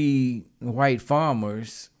 93 white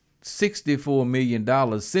farmers $64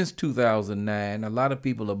 million since 2009. A lot of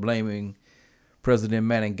people are blaming President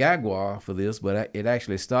Mnangagwa for this, but it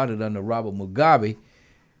actually started under Robert Mugabe.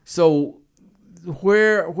 So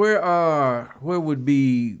where would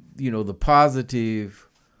be, you know, the positive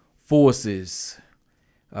forces,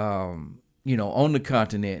 you know, on the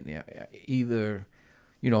continent, either,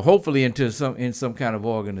 you know, hopefully in some kind of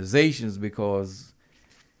organizations, because,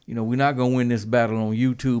 you know, we're not going to win this battle on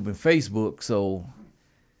YouTube and Facebook. So,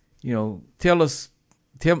 you know, tell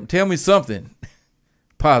me something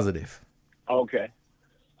positive. Okay.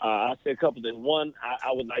 I'll say a couple things. One,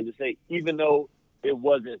 I would like to say, even though it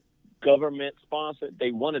wasn't government sponsored,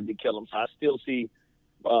 they wanted to kill him. So I still see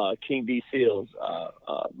King D. Seals,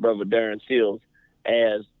 Brother Darren Seals,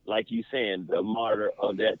 as, like you saying, the martyr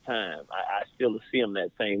of that time. I still see him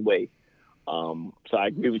that same way. So I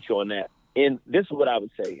agree with you on that. And this is what I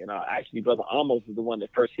would say, and actually Brother Amos is the one that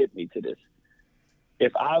first hit me to this.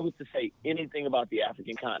 If I was to say anything about the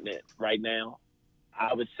African continent right now,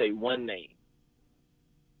 I would say one name: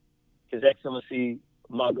 His Excellency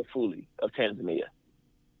Magufuli of Tanzania.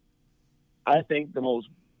 I think the most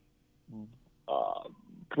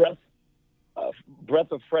breath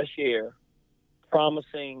of fresh air,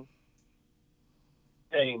 promising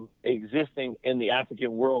thing existing in the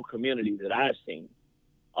African world community that I've seen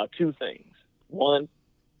are two things. One,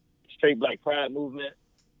 straight black pride movement,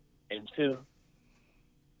 and two,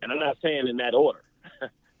 and I'm not saying in that order,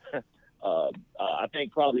 I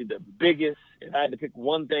think probably the biggest, if I had to pick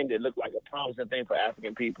one thing that looked like a promising thing for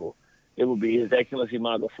African people, it would be His Excellency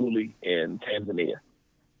Magufuli in Tanzania.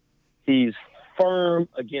 He's firm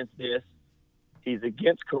against this. He's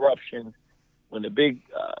against corruption. When the big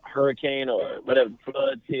hurricane or whatever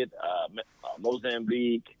floods hit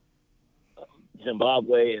Mozambique,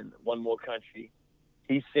 Zimbabwe, and one more country,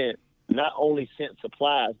 he not only sent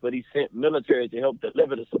supplies, but he sent military to help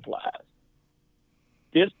deliver the supplies.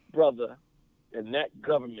 This brother and that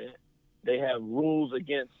government, they have rules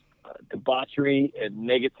against debauchery and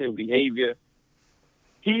negative behavior.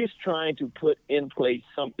 He's trying to put in place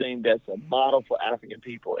something that's a model for African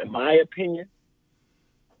people. In my opinion,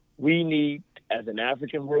 we need, as an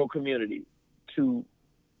African world community, to,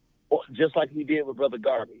 just like we did with Brother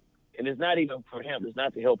Garvey, and it's not even for him, it's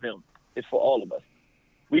not to help him, it's for all of us.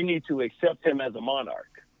 We need to accept him as a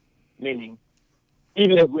monarch, meaning,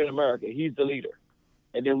 even if we're in America, he's the leader.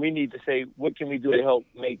 And then we need to say, what can we do to help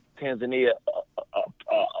make Tanzania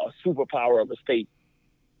a superpower of a state?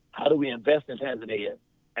 How do we invest in Tanzania?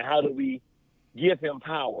 And how do we give him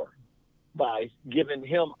power by giving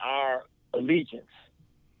him our allegiance?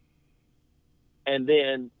 And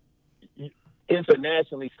then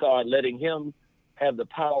internationally start letting him have the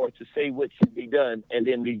power to say what should be done and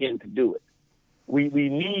then begin to do it. We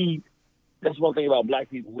need, that's one thing about black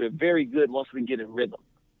people, we're very good once we get in rhythm.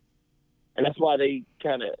 And that's why they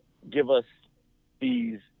kind of give us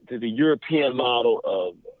the European model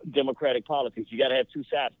of democratic politics. You got to have two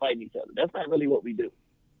sides fighting each other. That's not really what we do.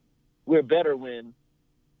 We're better when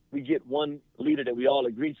we get one leader that we all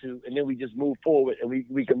agree to, and then we just move forward, and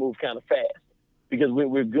we can move kind of fast because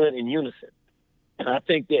we're good in unison. And I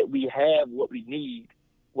think that we have what we need.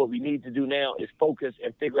 What we need to do now is focus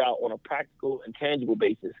and figure out on a practical and tangible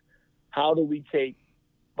basis, how do we take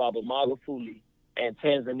Baba Magufuli and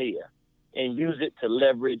Tanzania and use it to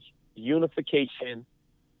leverage unification,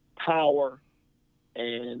 power,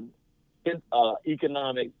 and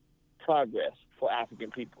economic progress for African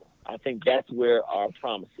people. I think that's where our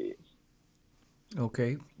promise is.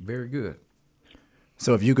 Okay, very good.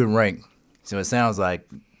 So if you could rank, so it sounds like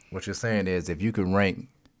what you're saying is if you could rank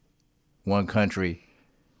one country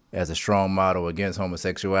as a strong model against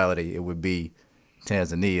homosexuality, it would be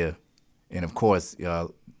Tanzania. And of course,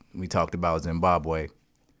 we talked about Zimbabwe.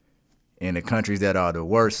 And the countries that are the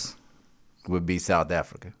worst would be South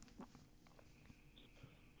Africa.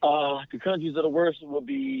 The countries that are worst would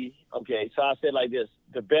be, okay, so I said like this,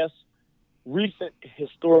 the best recent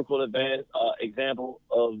historical example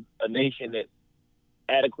of a nation that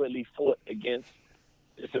adequately fought against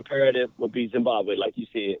this imperative would be Zimbabwe, like you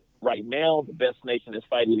said. Right now, the best nation that's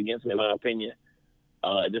fighting against it, in my opinion,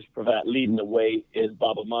 leading the way is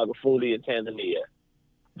Baba Magufuli and Tanzania.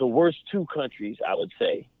 The worst two countries, I would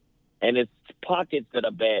say, and it's pockets that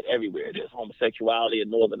are bad everywhere. There's homosexuality in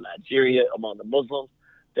northern Nigeria among the Muslims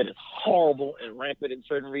that is horrible and rampant in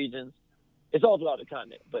certain regions. It's all throughout the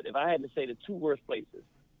continent. But if I had to say the two worst places,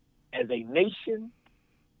 as a nation,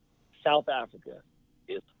 South Africa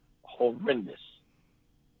is horrendous.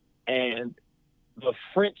 And the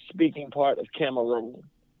French-speaking part of Cameroon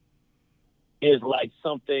is like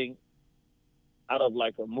something out of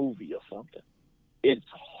like a movie or something. It's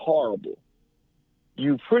horrible.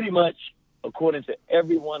 You pretty much, according to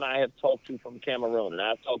everyone I have talked to from Cameroon, and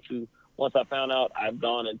I've talked to, once I found out, I've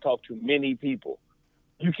gone and talked to many people.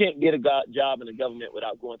 You can't get a job in the government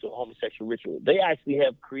without going to a homosexual ritual. They actually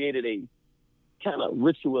have created a kind of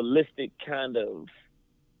ritualistic kind of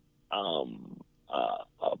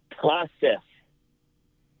a process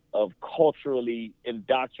of culturally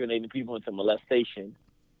indoctrinating people into molestation.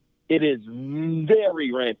 It is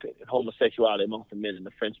very rampant in homosexuality amongst the men in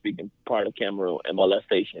the French-speaking part of Cameroon, and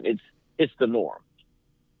molestation. It's the norm.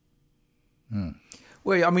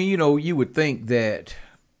 Well, I mean, you would think that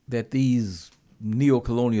these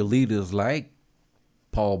neo-colonial leaders like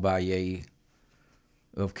Paul Biya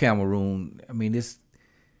of Cameroon, I mean, it's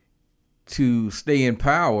to stay in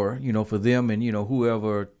power, for them and,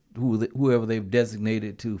 whoever they've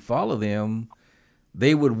designated to follow them,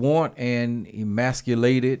 they would want an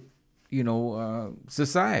emasculated,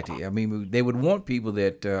 society. I mean, they would want people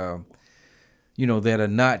that, that are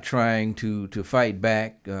not trying to fight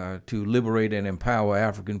back, to liberate and empower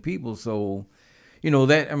African people. So,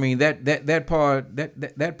 that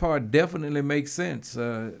part definitely makes sense.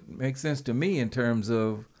 Makes sense to me in terms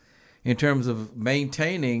of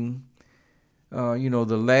maintaining,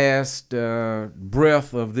 the last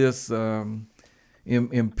breath of this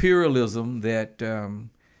imperialism that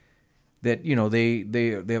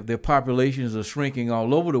their populations are shrinking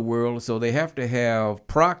all over the world, so they have to have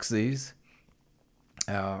proxies,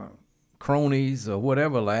 cronies or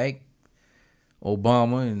whatever, like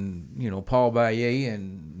Obama and Paul Biya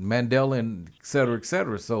and Mandela and et cetera, et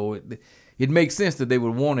cetera. So it makes sense that they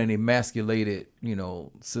would want an emasculated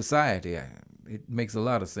society. It makes a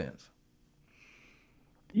lot of sense.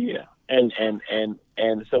 Yeah, and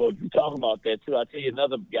so if you talk about that too, I'll tell you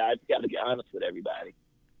another guy. I've got to be honest with everybody.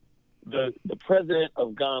 The president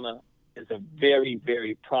of Ghana is a very,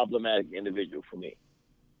 very problematic individual for me.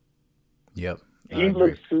 Yep. He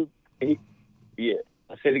looks too. Yeah.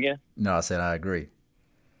 I say it again. No, I said I agree.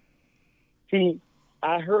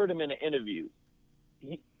 I heard him in an interview.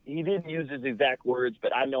 He didn't use his exact words,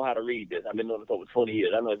 but I know how to read this. I've been doing this over 20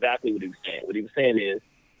 years. I know exactly what he was saying. What he was saying is,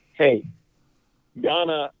 hey,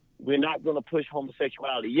 Ghana we're not going to push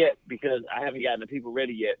homosexuality yet because I haven't gotten the people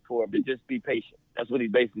ready yet for it, but just be patient. That's what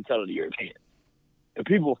he's basically telling the Europeans. The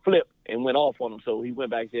people flipped and went off on him, so he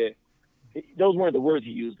went back there. Those weren't the words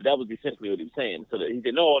he used, but that was essentially what he was saying. So he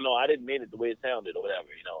said, no, I didn't mean it the way it sounded or whatever,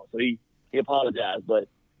 you know. So he apologized, but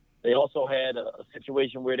they also had a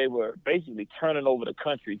situation where they were basically turning over the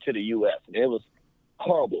country to the U.S., and it was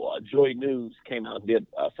horrible. Joy News came out and did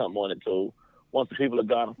something on it, so once the people had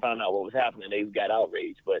gone and found out what was happening, they got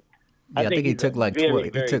outraged. But yeah, I think he took like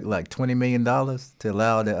 $20 million to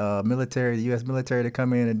allow the the U.S. military to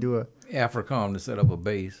come in and do AFRICOM to set up a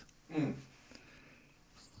base.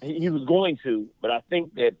 He was going to, but I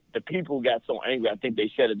think that the people got so angry, I think they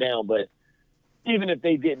shut it down. But even if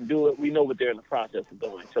they didn't do it, we know what they're in the process of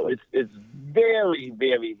doing. So it's very,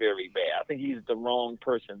 very, very bad. I think he's the wrong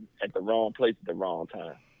person at the wrong place at the wrong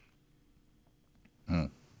time.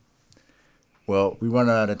 Well, we run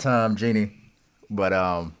out of time, Jeannie, but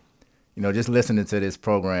just listening to this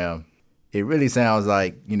program, it really sounds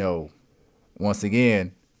like, once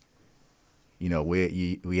again,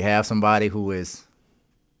 we have somebody who is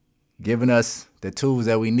giving us the tools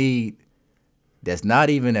that we need. That's not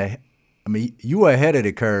even you were ahead of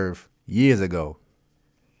the curve years ago,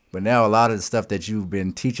 but now a lot of the stuff that you've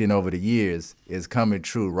been teaching over the years is coming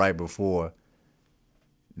true right before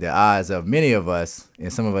the eyes of many of us,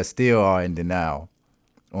 and some of us still are in denial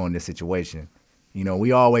on this situation.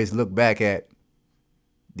 We always look back at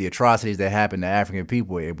the atrocities that happened to African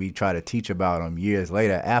people, and we try to teach about them years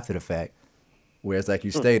later after the fact. Whereas, like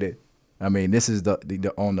you stated, this is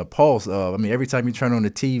the on the pulse of. Every time you turn on the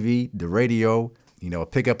TV, the radio,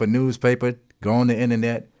 pick up a newspaper, go on the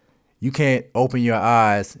internet, you can't open your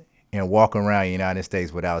eyes and walk around the United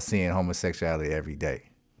States without seeing homosexuality every day.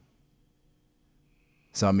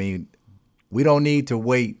 So, we don't need to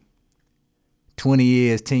wait 20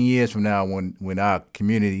 years, 10 years from now when our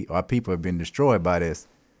community, our people have been destroyed by this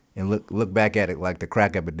and look back at it like the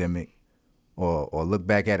crack epidemic or look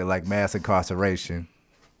back at it like mass incarceration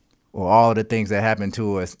or all the things that happened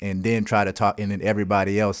to us and then try to talk and then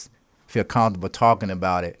everybody else feel comfortable talking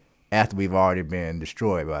about it after we've already been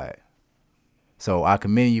destroyed by it. So I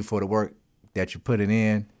commend you for the work that you're putting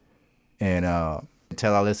in and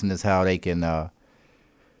tell our listeners how they can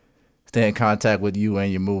stay in contact with you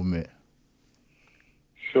and your movement.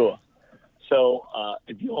 Sure. So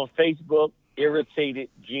if you're on Facebook, Irritated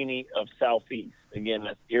Genie of Southeast. Again,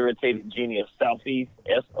 that's Irritated Genie of Southeast,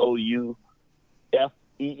 SOUFEESE.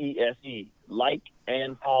 Like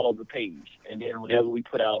and follow the page. And then whenever we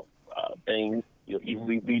put out things,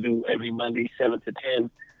 we do every Monday, 7 to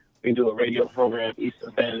 10. We do a radio program,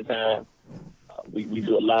 Eastern Standard Time. We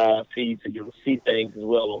do a live feed, so you'll see things as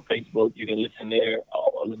well on Facebook. You can listen there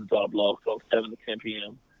or listen to our blog from 7 to 10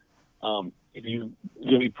 p.m. If you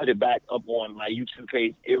really put it back up on my YouTube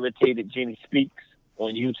page, Irritated Genie Speaks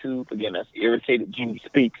on YouTube. Again, that's Irritated Genie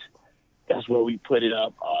Speaks. That's where we put it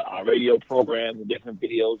up, our radio programs and different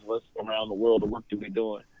videos of us around the world, the work that we're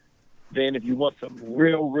doing. Then if you want some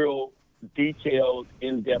real detailed,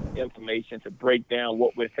 in-depth information to break down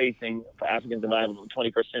what we're facing for African survival in the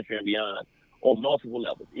 21st century and beyond on multiple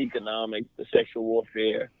levels, economics, the sexual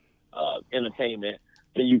warfare, entertainment,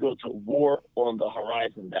 then you go to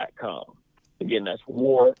waronthehorizon.com. Again, that's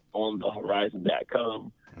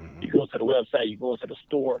waronthehorizon.com. You go to the website, you go into the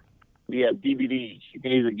store. We have DVDs. You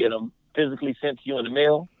can either get them physically sent to you in the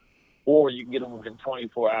mail, or you can get them within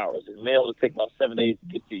 24 hours. The mail will take about 7 days to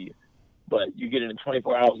get to you, but you get it in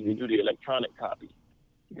 24 hours and you do the electronic copy.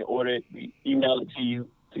 You can order it, we email it to you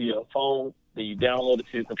to your phone, then you download it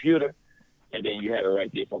to your computer, and then you have it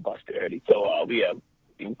right there for posterity. So we have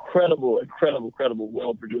incredible,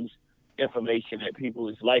 well-produced information that people,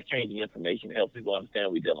 is life-changing information that helps people understand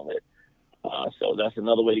what we're dealing with. So that's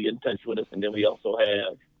another way to get in touch with us. And then we also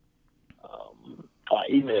have our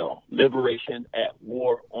email,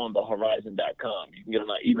 liberation@waronthehorizon.com. You can get on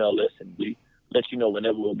our email list, and we let you know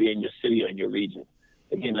whenever we'll be in your city or in your region.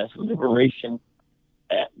 Again, that's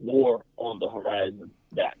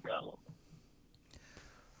liberation@waronthehorizon.com.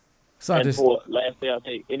 And for lastly, I'll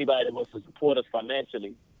say anybody that wants to support us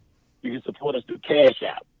financially, you can support us through Cash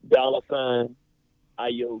App, $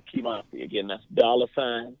 Ayo Kimathi. Again, that's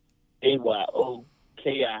 $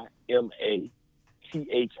 AYOKIMATHI,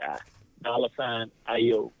 $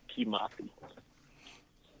 Ayo Kimathi.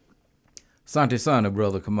 Sante Sana,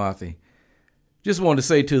 Brother Kimathi. Just wanted to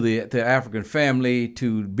say to the African family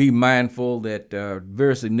to be mindful that a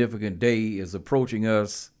very significant day is approaching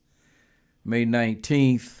us. May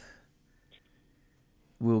 19th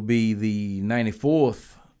will be the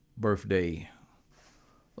 94th birthday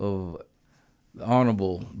of the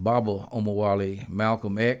Honorable Baba Omowale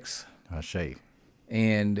Malcolm X. Ashe.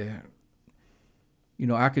 And,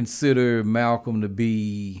 I consider Malcolm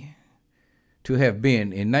to have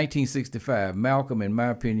been, in 1965, Malcolm, in my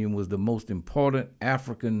opinion, was the most important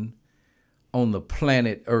African on the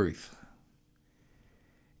planet Earth.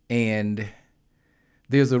 And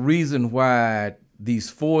there's a reason why these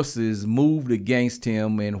forces moved against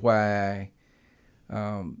him and why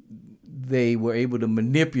they were able to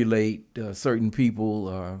manipulate certain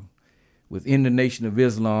people within the Nation of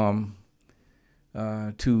Islam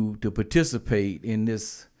to participate in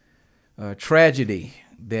this tragedy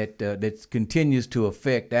that continues to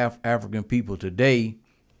affect African people today.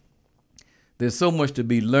 There's so much to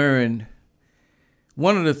be learned.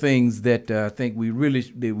 One of the things that I think we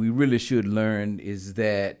really should learn is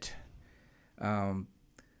that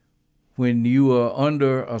when you are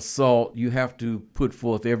under assault, you have to put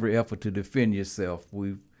forth every effort to defend yourself.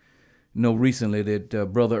 We know recently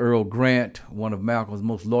that Brother Earl Grant, one of Malcolm's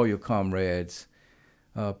most loyal comrades,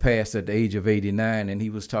 passed at the age of 89, and he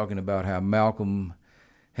was talking about how Malcolm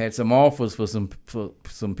had some offers for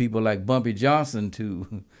some people like Bumpy Johnson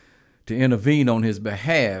to intervene on his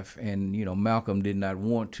behalf, and Malcolm did not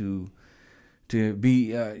want to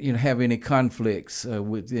be have any conflicts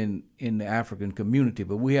in the African community.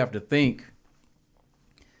 But we have to think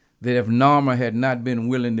that if NAMA had not been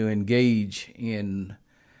willing to engage in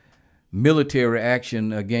military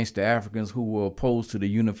action against the Africans who were opposed to the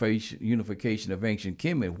unification of ancient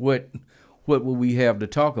Kemet, what would we have to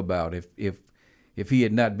talk about if he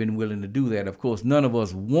had not been willing to do that? Of course, none of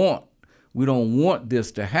us we don't want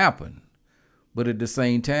this to happen. But at the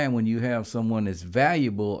same time, when you have someone as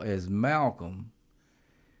valuable as Malcolm,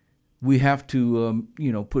 we have to,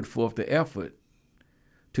 put forth the effort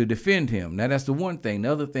to defend him. Now, that's the one thing.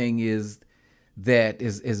 The other thing is that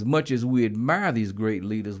as much as we admire these great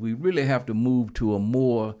leaders, we really have to move to a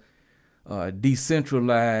more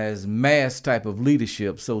decentralized mass type of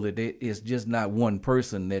leadership so that it's just not one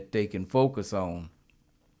person that they can focus on.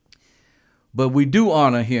 But we do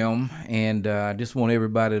honor him, and I just want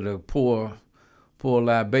everybody to pour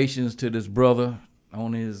libations to this brother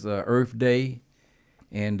on his Earth Day.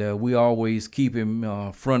 And we always keep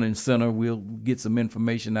him front and center. We'll get some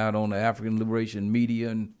information out on the African Liberation Media,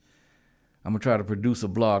 and I'm going to try to produce a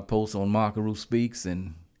blog post on Makaru Speaks,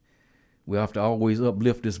 and we have to always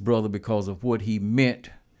uplift this brother because of what he meant,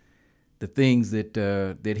 the things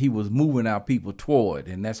that he was moving our people toward.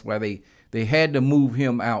 And that's why they had to move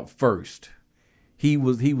him out first. He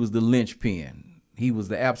was the linchpin. He was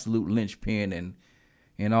the absolute linchpin,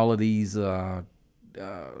 and all of these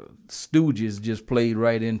stooges just played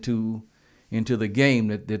right into the game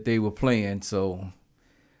that they were playing. So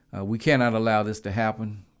we cannot allow this to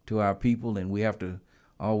happen to our people, and we have to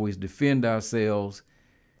always defend ourselves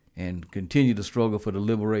and continue to struggle for the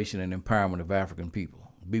liberation and empowerment of African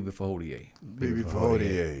people. Bibi Fahodier. Bibi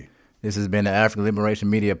Fahodier. This has been the African Liberation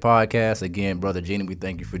Media Podcast. Again, Brother Genie, we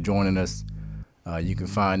thank you for joining us. You can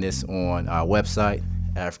find this on our website,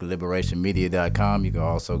 AfricanLiberationMedia.com. You can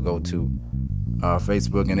also go to our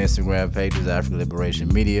Facebook and Instagram pages, African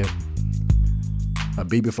Liberation Media.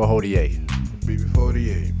 Bibi Fahodier. Bibi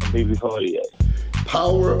Fahodier. Bibi Fahodier.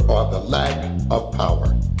 Power or the lack of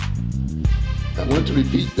power. I want to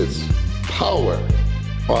repeat this. Power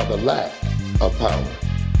or the lack of power.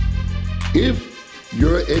 If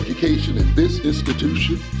your education in this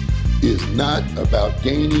institution is not about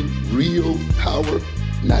gaining real power,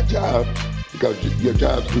 not jobs, because your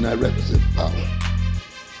jobs do not represent power.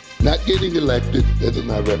 Not getting elected, that does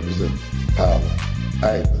not represent power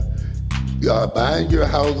either. Buying your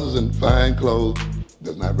houses and fine clothes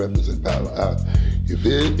does not represent power. If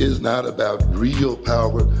it is not about real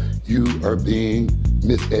power, you are being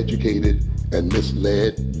miseducated and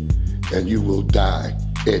misled, and you will die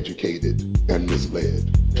educated and misled.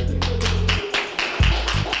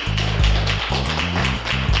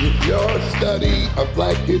 If your study of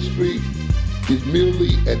Black history is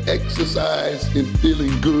merely an exercise in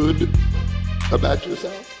feeling good about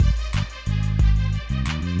yourself,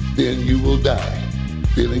 then you will die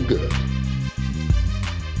feeling good.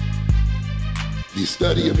 The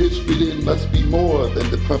study of history then must be more than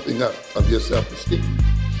the pumping up of your self-esteem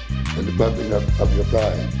and the pumping up of your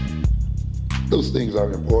pride. Those things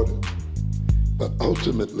are important, but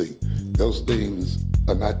ultimately, those things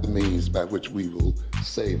are not the means by which we will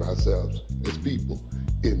save ourselves as people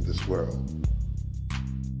in this world.